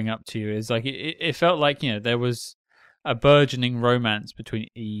was going to bring up to you. Is like it felt like, you know, there was a burgeoning romance between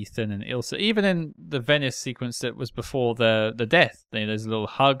Ethan and Ilsa. Even in the Venice sequence that was before the death, there's a little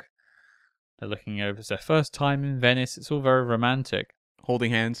hug. They're looking over. It's their first time in Venice. It's all very romantic. Holding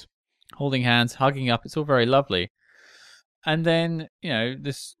hands, hugging up. It's all very lovely. And then, you know,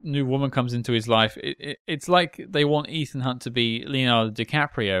 this new woman comes into his life. It's like they want Ethan Hunt to be Leonardo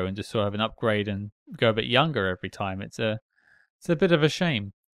DiCaprio and just sort of an upgrade and go a bit younger every time. It's a bit of a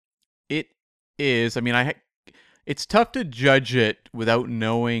shame. It is. I mean, it's tough to judge it without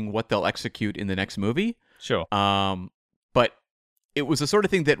knowing what they'll execute in the next movie. Sure. But it was the sort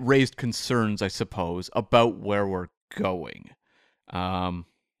of thing that raised concerns, I suppose, about where we're going.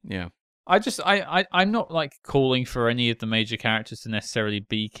 Yeah. I'm not like calling for any of the major characters to necessarily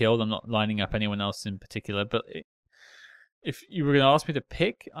be killed. I'm not lining up anyone else in particular, but if you were going to ask me to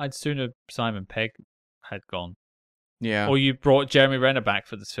pick, I'd sooner Simon Pegg had gone. Yeah. Or you brought Jeremy Renner back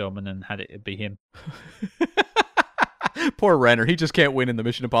for this film and then had it be him. Poor Renner. He just can't win in the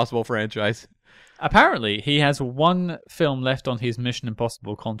Mission Impossible franchise. Apparently, he has one film left on his Mission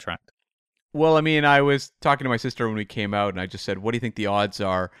Impossible contract. Well, I mean, I was talking to my sister when we came out, and I just said, what do you think the odds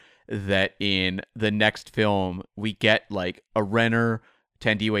are that in the next film we get like a Renner,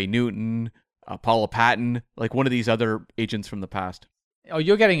 Tandiwe Newton, Paula Patton, like one of these other agents from the past? Oh,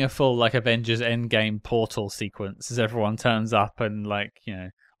 you're getting a full like Avengers Endgame portal sequence as everyone turns up and like, you know,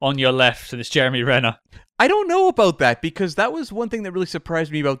 on your left and it's Jeremy Renner. I don't know about that, because that was one thing that really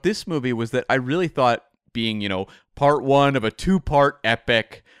surprised me about this movie, was that I really thought, being, you know, part one of a 2-part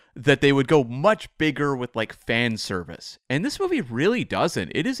epic, that they would go much bigger with like fan service. And this movie really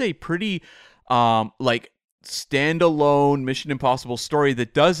doesn't. It is a pretty like standalone Mission Impossible story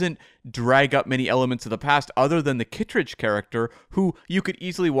that doesn't drag up many elements of the past other than the Kittredge character, who you could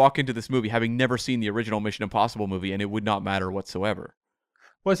easily walk into this movie having never seen the original Mission Impossible movie and it would not matter whatsoever.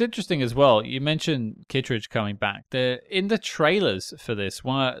 Well, it's interesting as well. You mentioned Kittredge coming back. In the trailers for this,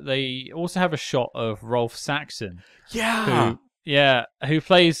 they also have a shot of Rolf Saxon. Yeah. Who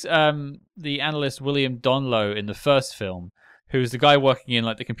plays the analyst William Donlow in the first film, who's the guy working in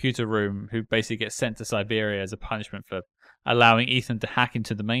like the computer room who basically gets sent to Siberia as a punishment for allowing Ethan to hack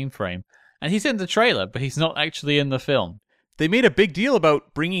into the mainframe. And he's in the trailer, but he's not actually in the film. They made a big deal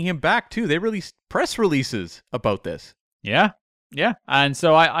about bringing him back, too. They released press releases about this. Yeah. And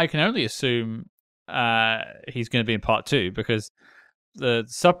so I can only assume he's going to be in part 2, because the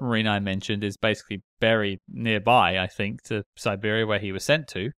submarine I mentioned is basically buried nearby, I think, to Siberia, where he was sent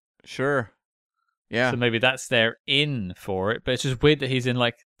to. Sure. Yeah. So maybe that's their in for it, but it's just weird that he's in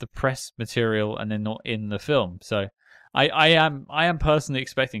like the press material and then not in the film. So I am personally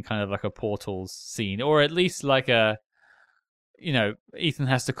expecting kind of like a Portals scene, or at least like a, you know, Ethan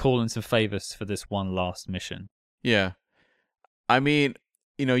has to call in some favors for this one last mission. Yeah. I mean,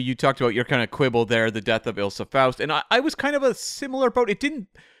 you know, you talked about your kind of quibble there, the death of Ilsa Faust, and I was kind of a similar boat. It didn't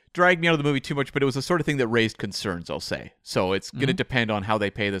drag me out of the movie too much, but it was the sort of thing that raised concerns, I'll say. So it's going to depend on how they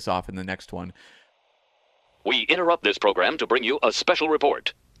pay this off in the next one. We interrupt this program to bring you a special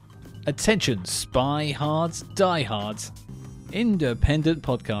report. Attention, spy-hards, diehards. Independent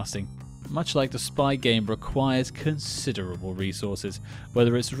podcasting, much like the spy game, requires considerable resources,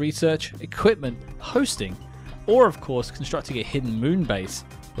 whether it's research, equipment, hosting, or of course constructing a hidden moon base.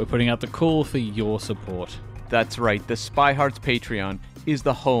 We're putting out the call for your support. That's right, the Spy Hearts Patreon is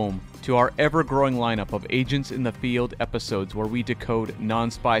the home to our ever-growing lineup of Agents in the Field episodes where we decode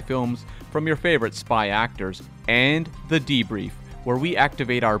non-spy films from your favorite spy actors, and The Debrief, where we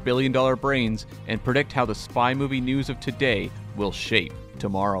activate our billion-dollar brains and predict how the spy movie news of today will shape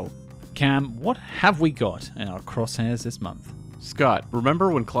tomorrow. Cam, what have we got in our crosshairs this month? Scott, remember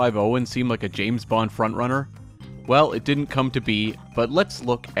when Clive Owen seemed like a James Bond frontrunner? Well, it didn't come to be, but let's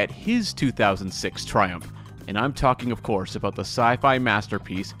look at his 2006 triumph. And I'm talking, of course, about the sci-fi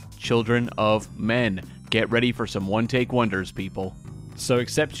masterpiece, Children of Men. Get ready for some one-take wonders, people. So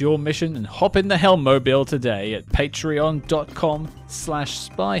accept your mission and hop in the Helmmobile today at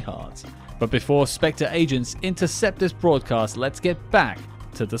patreon.com/spyhards. But before Spectre agents intercept this broadcast, let's get back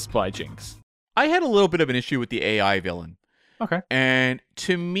to the Spy Jinx. I had a little bit of an issue with the AI villain. Okay. And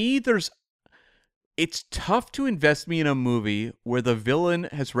to me, there's it's tough to invest me in a movie where the villain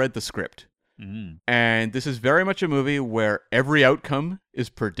has read the script. Mm. And this is very much a movie where every outcome is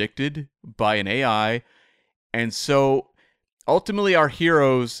predicted by an AI. And so ultimately our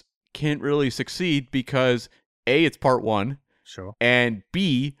heroes can't really succeed because A, it's part one, Sure. and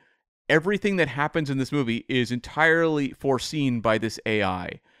B, everything that happens in this movie is entirely foreseen by this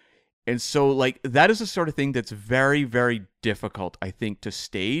AI. And so, like, that is the sort of thing that's very, very difficult, I think, to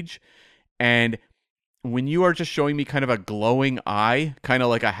stage. And when you are just showing me kind of a glowing eye, kind of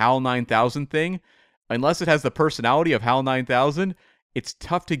like a HAL 9000 thing, unless it has the personality of HAL 9000, it's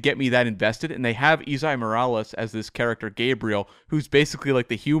tough to get me that invested. And they have Isai Morales as this character, Gabriel, who's basically like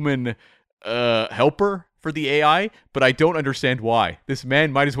the human helper for the AI, but I don't understand why. This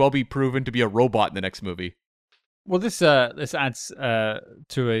man might as well be proven to be a robot in the next movie. Well, this adds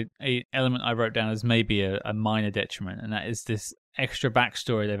to a element I wrote down as maybe a minor detriment, and that is this extra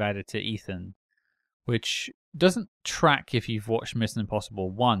backstory they've added to Ethan, which doesn't track if you've watched Mission Impossible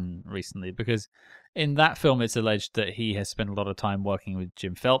 1 recently, because in that film it's alleged that he has spent a lot of time working with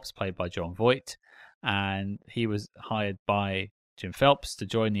Jim Phelps, played by Jon Voight, and he was hired by Jim Phelps to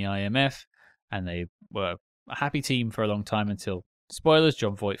join the IMF, and they were a happy team for a long time until, spoilers,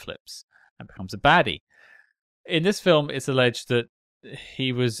 Jon Voight flips and becomes a baddie. In this film, it's alleged that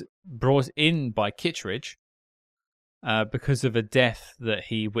he was brought in by Kittredge because of a death that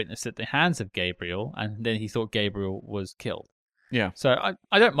he witnessed at the hands of Gabriel, and then he thought Gabriel was killed. Yeah. So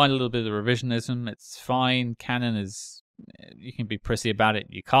I don't mind a little bit of the revisionism. It's fine. Canon is, you can be prissy about it.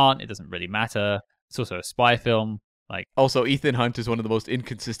 You can't. It doesn't really matter. It's also a spy film. Like, also, Ethan Hunt is one of the most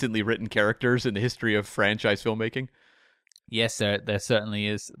inconsistently written characters in the history of franchise filmmaking. Yes, there certainly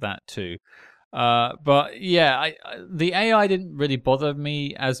is that too. But yeah, the AI didn't really bother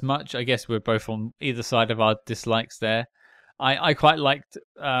me as much. I guess we're both on either side of our dislikes there. I quite liked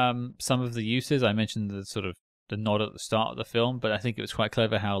some of the uses. I mentioned the sort of the nod at the start of the film, but I think it was quite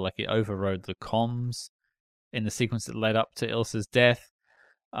clever how like it overrode the comms in the sequence that led up to Ilsa's death.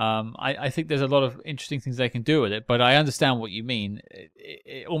 I think there's a lot of interesting things they can do with it, but I understand what you mean.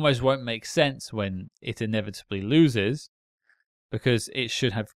 It almost won't make sense when it inevitably loses, because it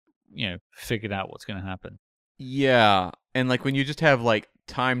should have, figured out what's going to happen. Yeah, and like when you just have like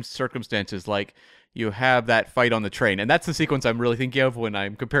timed circumstances, like you have that fight on the train, and that's the sequence I'm really thinking of when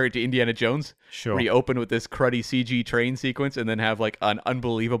I'm comparing it to Indiana Jones. Sure. Where you open with this cruddy CG train sequence and then have like an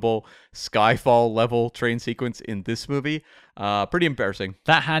unbelievable Skyfall level train sequence in this movie. Pretty embarrassing.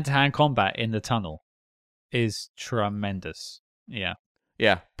 That hand-to-hand combat in the tunnel is tremendous. Yeah.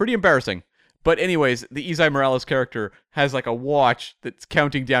 Yeah, pretty embarrassing. But anyways, the Isai Morales character has like a watch that's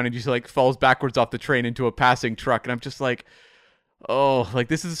counting down and just like falls backwards off the train into a passing truck. And I'm just like, oh, like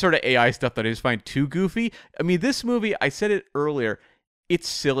this is the sort of AI stuff that I just find too goofy. I mean, this movie, I said it earlier, it's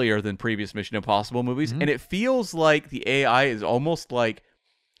sillier than previous Mission Impossible movies. Mm-hmm. And it feels like the AI is almost like,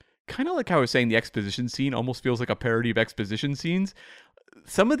 kind of like how I was saying the exposition scene almost feels like a parody of exposition scenes.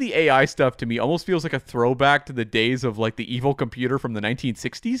 Some of the AI stuff to me almost feels like a throwback to the days of like the evil computer from the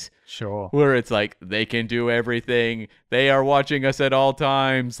 1960s. Sure. Where it's like, they can do everything. They are watching us at all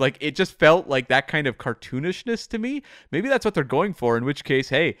times. Like, it just felt like that kind of cartoonishness to me. Maybe that's what they're going for, in which case,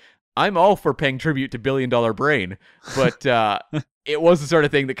 hey, I'm all for paying tribute to Billion Dollar Brain. But it was the sort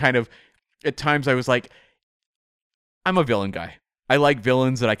of thing that kind of, at times I was like, I'm a villain guy. I like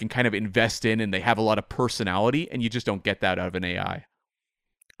villains that I can kind of invest in and they have a lot of personality, and you just don't get that out of an AI.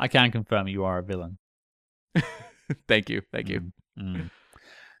 I can confirm you are a villain. Thank you. Mm.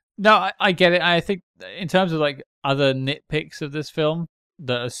 No, I get it. I think in terms of like other nitpicks of this film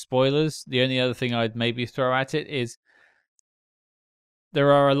that are spoilers, the only other thing I'd maybe throw at it is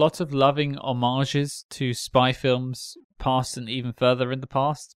there are a lot of loving homages to spy films past and even further in the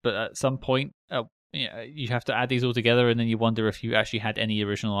past, but at some point you have to add these all together, and then you wonder if you actually had any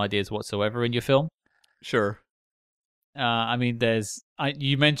original ideas whatsoever in your film. Sure. I mean,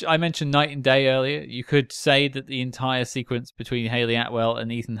 I mentioned Night and Day earlier. You could say that the entire sequence between Haley Atwell and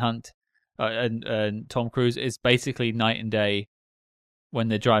Ethan Hunt and Tom Cruise is basically Night and Day when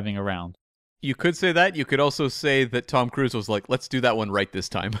they're driving around. You could say that. You could also say that Tom Cruise was like, let's do that one right this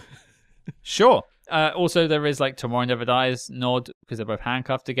time. Sure. Also, there is like Tomorrow Never Dies nod, because they're both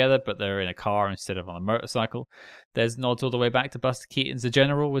handcuffed together, but they're in a car instead of on a motorcycle. There's nods all the way back to Buster Keaton's The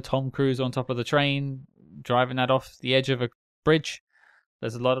General with Tom Cruise on top of the train, driving that off the edge of a bridge.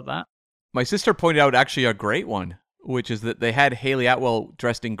 There's a lot of that. My sister pointed out actually a great one, which is that they had Haley Atwell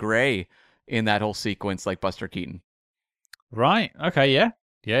dressed in gray in that whole sequence like Buster Keaton. Right. Okay,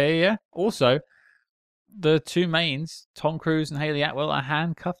 yeah. Also, the two mains, Tom Cruise and Haley Atwell, are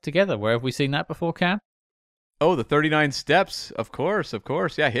handcuffed together. Where have we seen that before, Cam? Oh, the 39 Steps. Of course.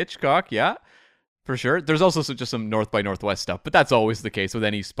 Yeah, Hitchcock, yeah. For sure. There's also just some North by Northwest stuff, but that's always the case with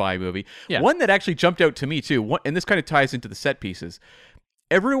any spy movie. Yeah. One that actually jumped out to me, too, and this kind of ties into the set pieces.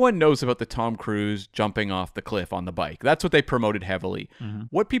 Everyone knows about the Tom Cruise jumping off the cliff on the bike. That's what they promoted heavily. Mhm.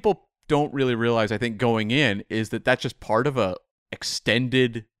 What people don't really realize, I think, going in, is that that's just part of a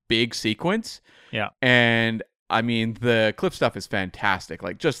extended big sequence. Yeah. And, I mean, the cliff stuff is fantastic.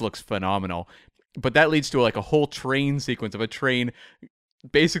 Like, just looks phenomenal. But that leads to, like, a whole train sequence of a train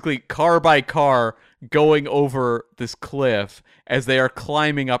basically car by car going over this cliff as they are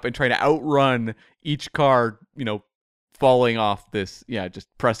climbing up and trying to outrun each car, falling off this, just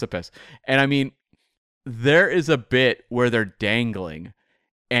precipice. And I mean, there is a bit where they're dangling,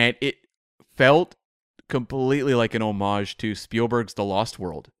 and it felt completely like an homage to Spielberg's The Lost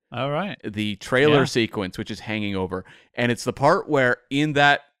World. All right. The trailer sequence, which is hanging over. And it's the part where in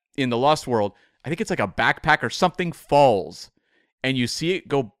The Lost World, I think it's like a backpack or something falls, and you see it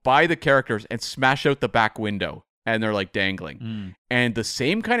go by the characters and smash out the back window, and they're like dangling. And the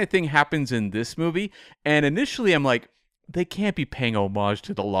same kind of thing happens in this movie. And initially I'm like, they can't be paying homage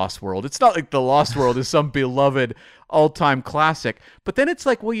to The Lost World. It's not like The Lost World is some beloved all-time classic. But then it's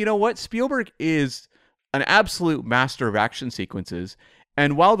like, well, you know what? Spielberg is an absolute master of action sequences.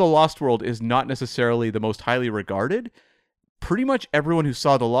 And while The Lost World is not necessarily the most highly regarded, pretty much everyone who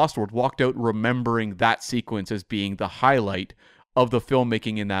saw The Lost World walked out remembering that sequence as being the highlight of the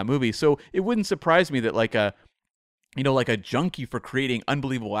filmmaking in that movie. So it wouldn't surprise me that like a junkie for creating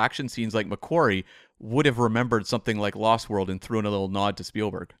unbelievable action scenes like McQuarrie would have remembered something like Lost World and threw in a little nod to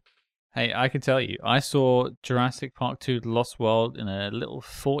Spielberg. Hey, I can tell you, I saw Jurassic Park 2 The Lost World in a little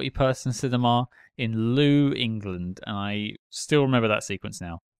 40-person cinema in Loo, England, and I still remember that sequence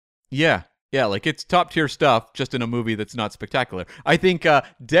now. Yeah, like it's top tier stuff, just in a movie that's not spectacular. I think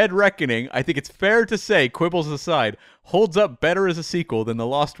Dead Reckoning, I think it's fair to say, quibbles aside, holds up better as a sequel than The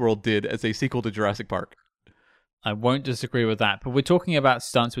Lost World did as a sequel to Jurassic Park. I won't disagree with that, but we're talking about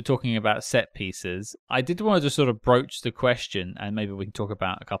stunts, we're talking about set pieces. I did want to just sort of broach the question, and maybe we can talk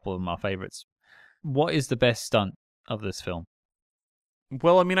about a couple of our favorites. What is the best stunt of this film?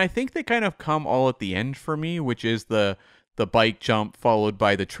 Well, I mean, I think they kind of come all at the end for me, which is the bike jump followed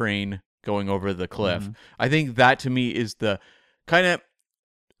by the train going over the cliff. I think that to me is the kind of,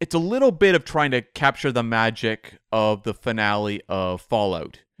 it's a little bit of trying to capture the magic of the finale of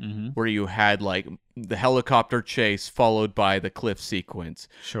Fallout, where you had like the helicopter chase followed by the cliff sequence.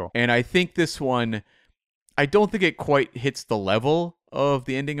 Sure. And I think this one, I don't think it quite hits the level of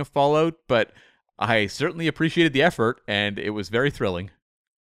the ending of Fallout, but I certainly appreciated the effort, and it was very thrilling.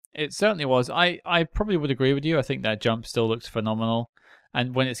 It certainly was. I probably would agree with you. I think that jump still looks phenomenal.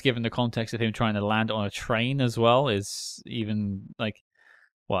 And when it's given the context of him trying to land on a train as well, is even like,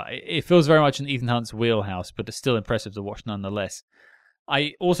 well, it feels very much in Ethan Hunt's wheelhouse, but it's still impressive to watch nonetheless.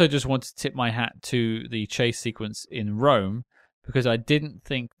 I also just want to tip my hat to the chase sequence in Rome, because I didn't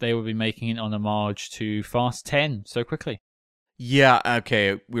think they would be making it an homage to Fast 10 so quickly. Yeah,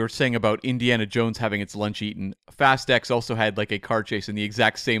 okay. We were saying about Indiana Jones having its lunch eaten. Fast X also had like a car chase in the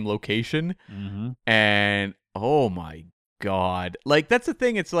exact same location. And oh my God. Like, that's the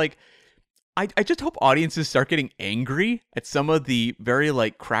thing. It's like, I just hope audiences start getting angry at some of the very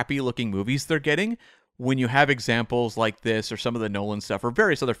like crappy looking movies they're getting when you have examples like this or some of the Nolan stuff or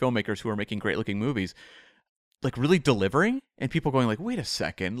various other filmmakers who are making great looking movies, like really delivering, and people going like, wait a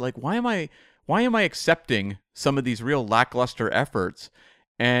second, like why am I accepting some of these real lackluster efforts?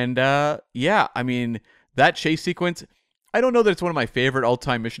 And yeah, I mean, that chase sequence, I don't know that it's one of my favorite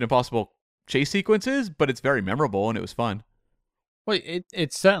all-time Mission Impossible chase sequences, but it's very memorable and it was fun. Well,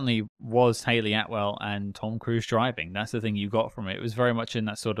 it certainly was Haley Atwell and Tom Cruise driving. That's the thing you got from it. It was very much in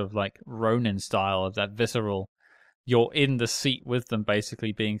that sort of like Ronin style of that visceral, you're in the seat with them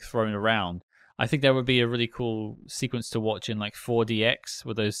basically being thrown around. I think that would be a really cool sequence to watch in like 4DX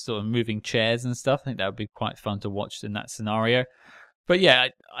with those sort of moving chairs and stuff. I think that would be quite fun to watch in that scenario. But yeah,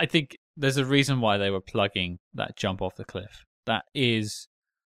 I think there's a reason why they were plugging that jump off the cliff. That is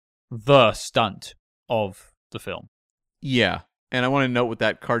the stunt of the film. Yeah. And I want to note with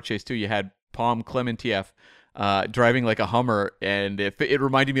that car chase too, you had Palm Clementieff driving like a Hummer, and it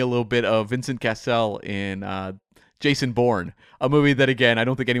reminded me a little bit of Vincent Cassel in Jason Bourne, a movie that, again, I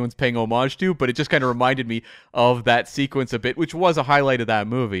don't think anyone's paying homage to, but it just kind of reminded me of that sequence a bit, which was a highlight of that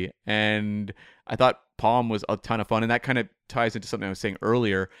movie. And I thought Palm was a ton of fun, and that kind of ties into something I was saying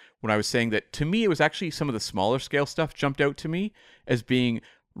earlier when I was saying that to me, it was actually some of the smaller scale stuff jumped out to me as being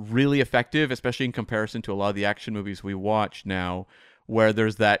really effective, especially in comparison to a lot of the action movies we watch now, where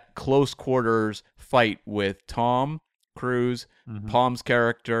there's that close quarters fight with Tom Cruise, Palm's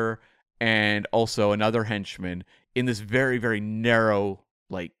character, and also another henchman in this very, very narrow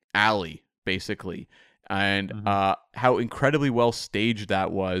like alley basically, and Mhm. how incredibly well staged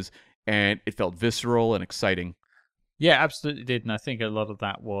that was, and it felt visceral and exciting. Yeah, absolutely did, and I think a lot of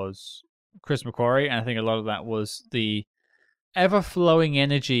that was Chris McQuarrie, and I think a lot of that was the ever flowing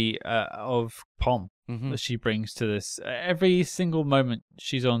energy of Pom Hmm. that she brings to this. Every single moment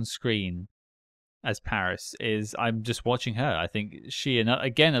she's on screen as Paris is, I'm just watching her. I think she, and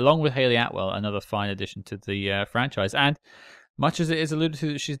again, along with Haley Atwell, another fine addition to the franchise. And much as it is alluded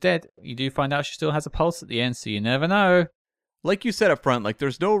to that she's dead, you do find out she still has a pulse at the end, so you never know. Like you said up front, like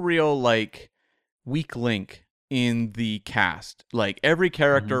there's no real like weak link in the cast. Like every Hmm.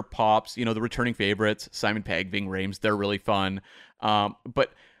 character pops. You know, the returning favorites, Simon Pegg, Ving Rhames, they're really fun.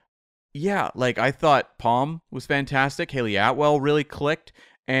 But yeah, like I thought Palm was fantastic. Haley Atwell really clicked,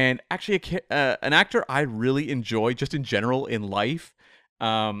 and actually an actor I really enjoy just in general in life,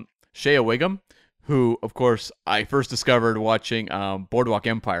 Shea Wiggum, who of course I first discovered watching Boardwalk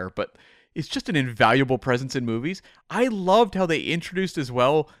Empire, but is just an invaluable presence in movies. I loved how they introduced as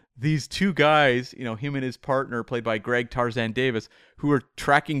well these two guys, you know, him and his partner played by Greg Tarzan Davis, who are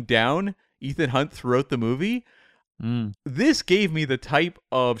tracking down Ethan Hunt throughout the movie. Mm. This gave me the type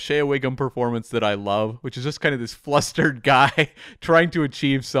of Shea Wiggum performance that I love, which is just kind of this flustered guy trying to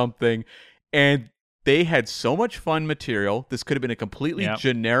achieve something. And they had so much fun material. This could have been a completely Yeah.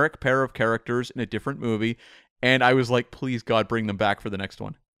 generic pair of characters in a different movie. And I was like, please, God, bring them back for the next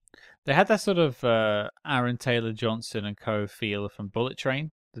one. They had that sort of Aaron Taylor Johnson and co feel from Bullet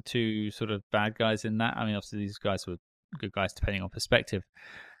Train, the two sort of bad guys in that. I mean, obviously, these guys were good guys depending on perspective.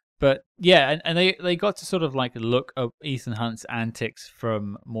 But yeah, and they got to sort of like look at Ethan Hunt's antics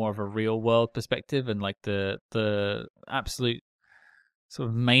from more of a real world perspective, and like the absolute sort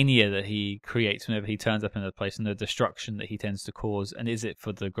of mania that he creates whenever he turns up in a place, and the destruction that he tends to cause, and is it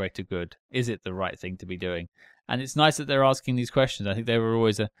for the greater good? Is it the right thing to be doing? And it's nice that they're asking these questions. I think they were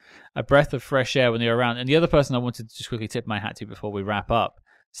always a breath of fresh air when they were around. And the other person I wanted to just quickly tip my hat to before we wrap up,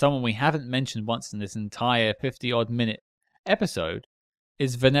 someone we haven't mentioned once in this entire 50 odd minute episode,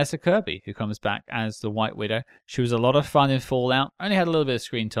 is Vanessa Kirby, who comes back as the White Widow. She was a lot of fun in Fallout, only had a little bit of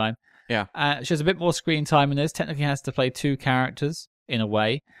screen time. Yeah. She has a bit more screen time in this, technically has to play two characters in a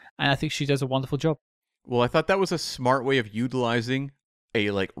way, and I think she does a wonderful job. Well, I thought that was a smart way of utilizing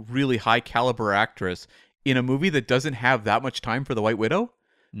a like really high caliber actress in a movie that doesn't have that much time for the White Widow,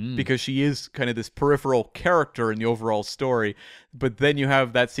 Mm. because she is kind of this peripheral character in the overall story. But then you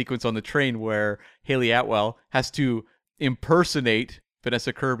have that sequence on the train where Haley Atwell has to impersonate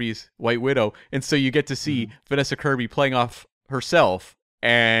Vanessa Kirby's White Widow. And so you get to see Mm. Vanessa Kirby playing off herself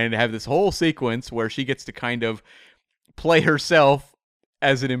and have this whole sequence where she gets to kind of play herself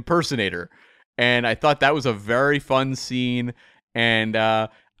as an impersonator. And I thought that was a very fun scene. And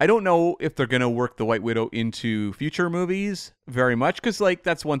I don't know if they're going to work the White Widow into future movies very much, because like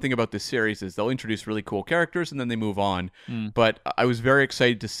that's one thing about this series is they'll introduce really cool characters and then they move on. Mm. But I was very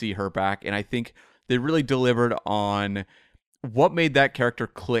excited to see her back, and I think they really delivered on what made that character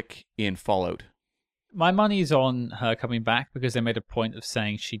click in Fallout. My money's on her coming back because they made a point of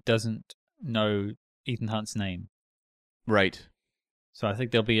saying she doesn't know Ethan Hunt's name. Right. So I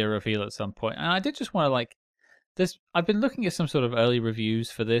think there'll be a reveal at some point. And I did just want to like this. I've been looking at some sort of early reviews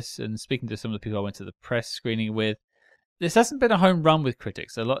for this and speaking to some of the people I went to the press screening with. This hasn't been a home run with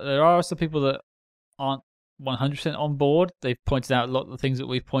critics. There are some people that aren't 100% on board. They've pointed out a lot of the things that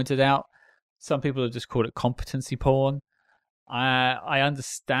we've pointed out. Some people have just called it competency porn. I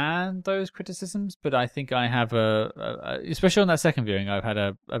understand those criticisms, but I think I have especially on that second viewing, I've had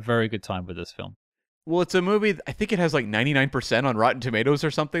a very good time with this film. Well, it's a movie, I think it has like 99% on Rotten Tomatoes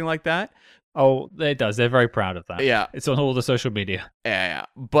or something like that. Oh, it does. They're very proud of that. Yeah. It's on all the social media. Yeah.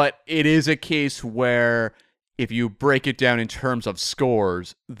 But it is a case where if you break it down in terms of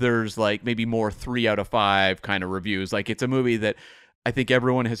scores, there's like maybe more 3 out of 5 kind of reviews. Like it's a movie that I think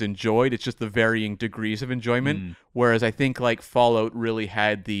everyone has enjoyed. It's just the varying degrees of enjoyment. Mm. Whereas I think like Fallout really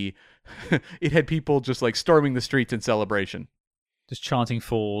had it had people just like storming the streets in celebration. Just chanting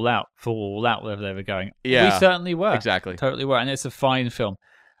 "Fall out, fall out" wherever they were going. Yeah, We certainly were. exactly. Totally were, and it's a fine film.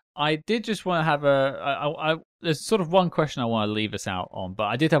 I did just want to have there's sort of one question I want to leave us out on, but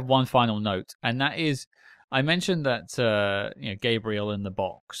I did have one final note, and that is, I mentioned that Gabriel in the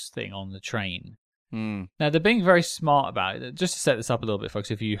box thing on the train. Hmm. Now they're being very smart about it. Just to set this up a little bit,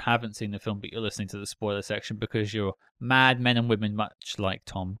 folks, if you haven't seen the film but you're listening to the spoiler section because you're mad men and women, much like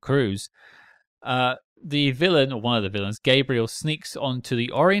Tom Cruise. The villain, or one of the villains, Gabriel, sneaks onto the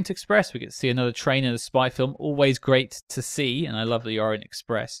Orient Express. We get to see another train in a spy film. Always great to see, and I love the Orient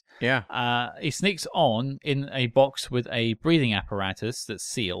Express. Yeah. He sneaks on in a box with a breathing apparatus that's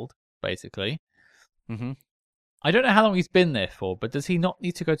sealed, basically. Mm-hmm. I don't know how long he's been there for, but does he not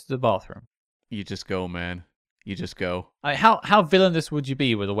need to go to the bathroom? You just go, man. You just go. How villainous would you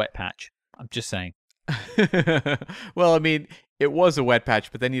be with a wet patch? I'm just saying. Well, I mean, it was a wet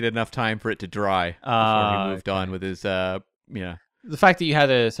patch, but then he had enough time for it to dry before he moved on with his, yeah. The fact that you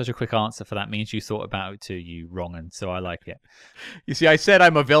had such a quick answer for that means you thought about it too, you wrong, and so I like it. You see, I said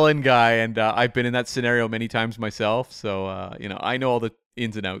I'm a villain guy, and I've been in that scenario many times myself, so, I know all the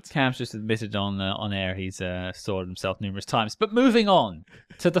ins and outs. Cam's just admitted on air he's sworded himself numerous times. But moving on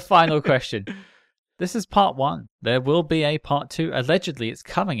to the final question. This is part 1. There will be a part 2. Allegedly, it's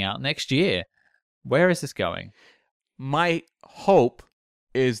coming out next year. Where is this going? My hope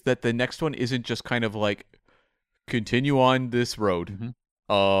is that the next one isn't just kind of like continue on this road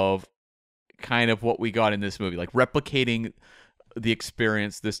of kind of what we got in this movie, like replicating the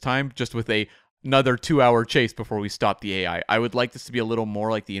experience this time, just with another 2-hour chase before we stop the AI. I would like this to be a little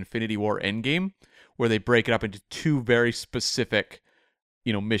more like the Infinity War Endgame, where they break it up into 2 very specific,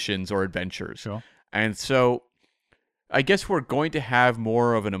 missions or adventures. Sure. And so I guess we're going to have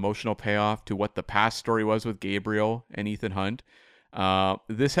more of an emotional payoff to what the past story was with Gabriel and Ethan Hunt.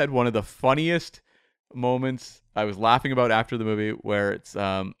 This had one of the funniest moments I was laughing about after the movie, where it's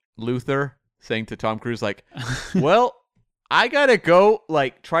Luther saying to Tom Cruise, like, well, I gotta go,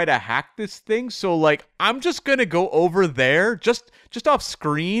 like, try to hack this thing, so, like, I'm just gonna go over there, just off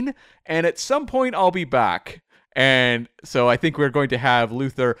screen, and at some point I'll be back. And so I think we're going to have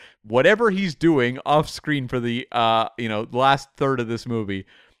Luther, whatever he's doing off screen for the last third of this movie,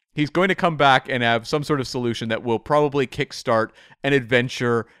 he's going to come back and have some sort of solution that will probably kickstart an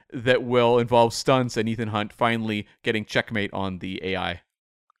adventure that will involve stunts and Ethan Hunt finally getting checkmate on the AI.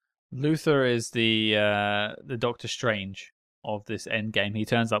 Luther is the Doctor Strange of this end game. He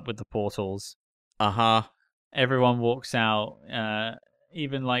turns up with the portals. Everyone walks out,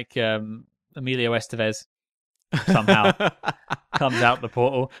 even like Emilio Estevez somehow comes out the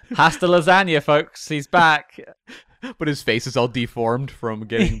portal. Hasta lasagna, folks. He's back. But his face is all deformed from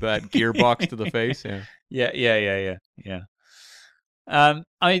getting that gearbox to the face. Yeah.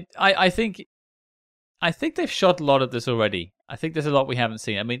 I think they've shot a lot of this already. I think there's a lot we haven't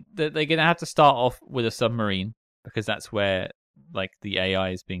seen. I mean, they're going to have to start off with a submarine because that's where like the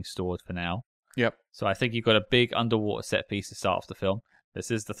AI is being stored for now. Yep. So I think you've got a big underwater set piece to start off the film.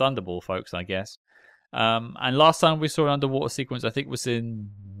 This is the Thunderball, folks, I guess. And last time we saw an underwater sequence, I think was in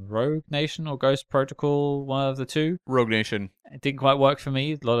Rogue Nation or Ghost Protocol, one of the two. Rogue Nation. It didn't quite work for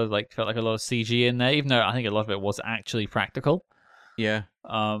me. Felt like a lot of CG in there, even though I think a lot of it was actually practical. Yeah.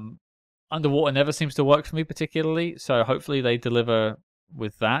 Underwater never seems to work for me particularly, so hopefully they deliver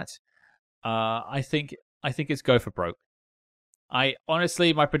with that. I think it's go for broke. I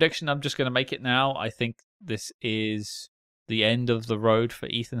honestly, my prediction, I'm just going to make it now. I think this is the end of the road for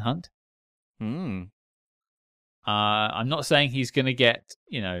Ethan Hunt. I'm not saying he's going to get,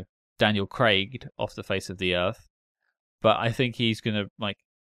 Daniel Craig off the face of the earth, but I think he's going to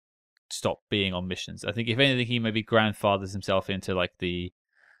stop being on missions. I think if anything, he maybe grandfathers himself into like the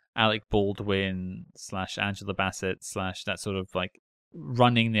Alec Baldwin / Angela Bassett / that sort of like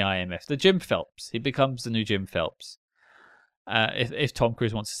running the IMF. The Jim Phelps. He becomes the new Jim Phelps. If Tom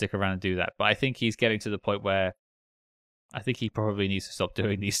Cruise wants to stick around and do that, but I think he's getting to the point where I think he probably needs to stop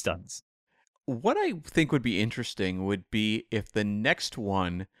doing these stunts. What I think would be interesting would be if the next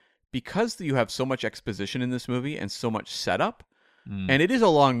one, because you have so much exposition in this movie and so much setup, and it is a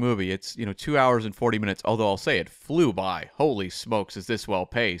long movie. It's 2 hours and 40 minutes. Although I'll say it flew by. Holy smokes, is this well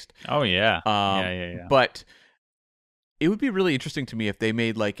paced? Oh yeah, yeah. But it would be really interesting to me if they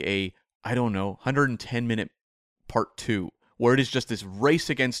made like a 110-minute part 2, where it is just this race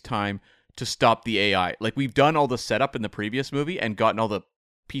against time to stop the AI. Like we've done all the setup in the previous movie and gotten all the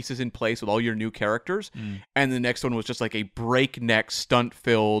pieces in place with all your new characters, and the next one was just like a breakneck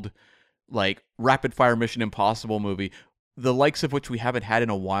stunt-filled, like rapid-fire Mission Impossible movie, the likes of which we haven't had in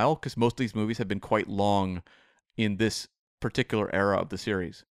a while, because most of these movies have been quite long in this particular era of the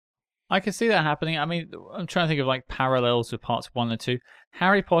series. I can see that happening. I mean, I'm trying to think of like parallels with parts 1 and 2.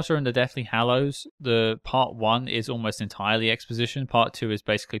 Harry Potter and the Deathly Hallows, the part 1 is almost entirely exposition. Part 2 is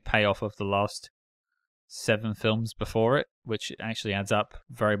basically payoff of the last 7 films before it, which actually adds up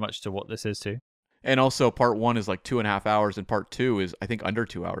very much to what this is too. And also part 1 is like 2.5 hours and part 2 is, I think, under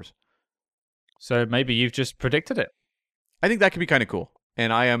 2 hours. So maybe you've just predicted it. I think that could be kind of cool.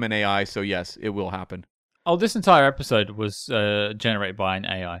 And I am an AI, so yes, it will happen. Oh, this entire episode was generated by an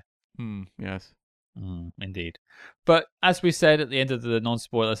AI. Yes. Indeed. But as we said at the end of the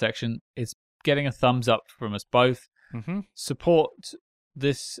non-spoiler section, it's getting a thumbs up from us both. Support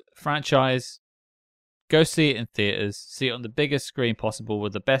this franchise. Go see it in theaters. See it on the biggest screen possible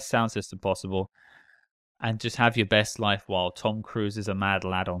with the best sound system possible. And just have your best life while Tom Cruise is a mad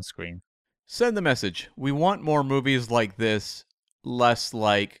lad on screen. Send the message. We want more movies like this, less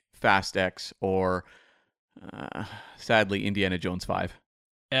like Fast X or, sadly, Indiana Jones 5.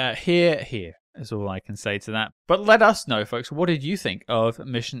 Here is all I can say to that. But let us know, folks, what did you think of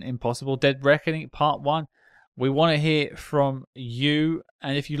Mission Impossible Dead Reckoning Part 1? We want to hear from you.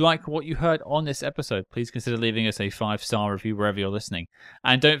 And if you like what you heard on this episode, please consider leaving us a 5-star review wherever you're listening.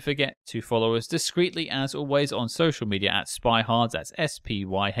 And don't forget to follow us discreetly, as always, on social media at SpyHards. That's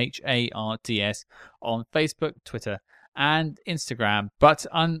SPYHARDS on Facebook, Twitter, and Instagram. But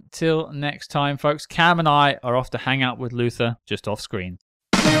until next time, folks, Cam and I are off to hang out with Luther just off screen.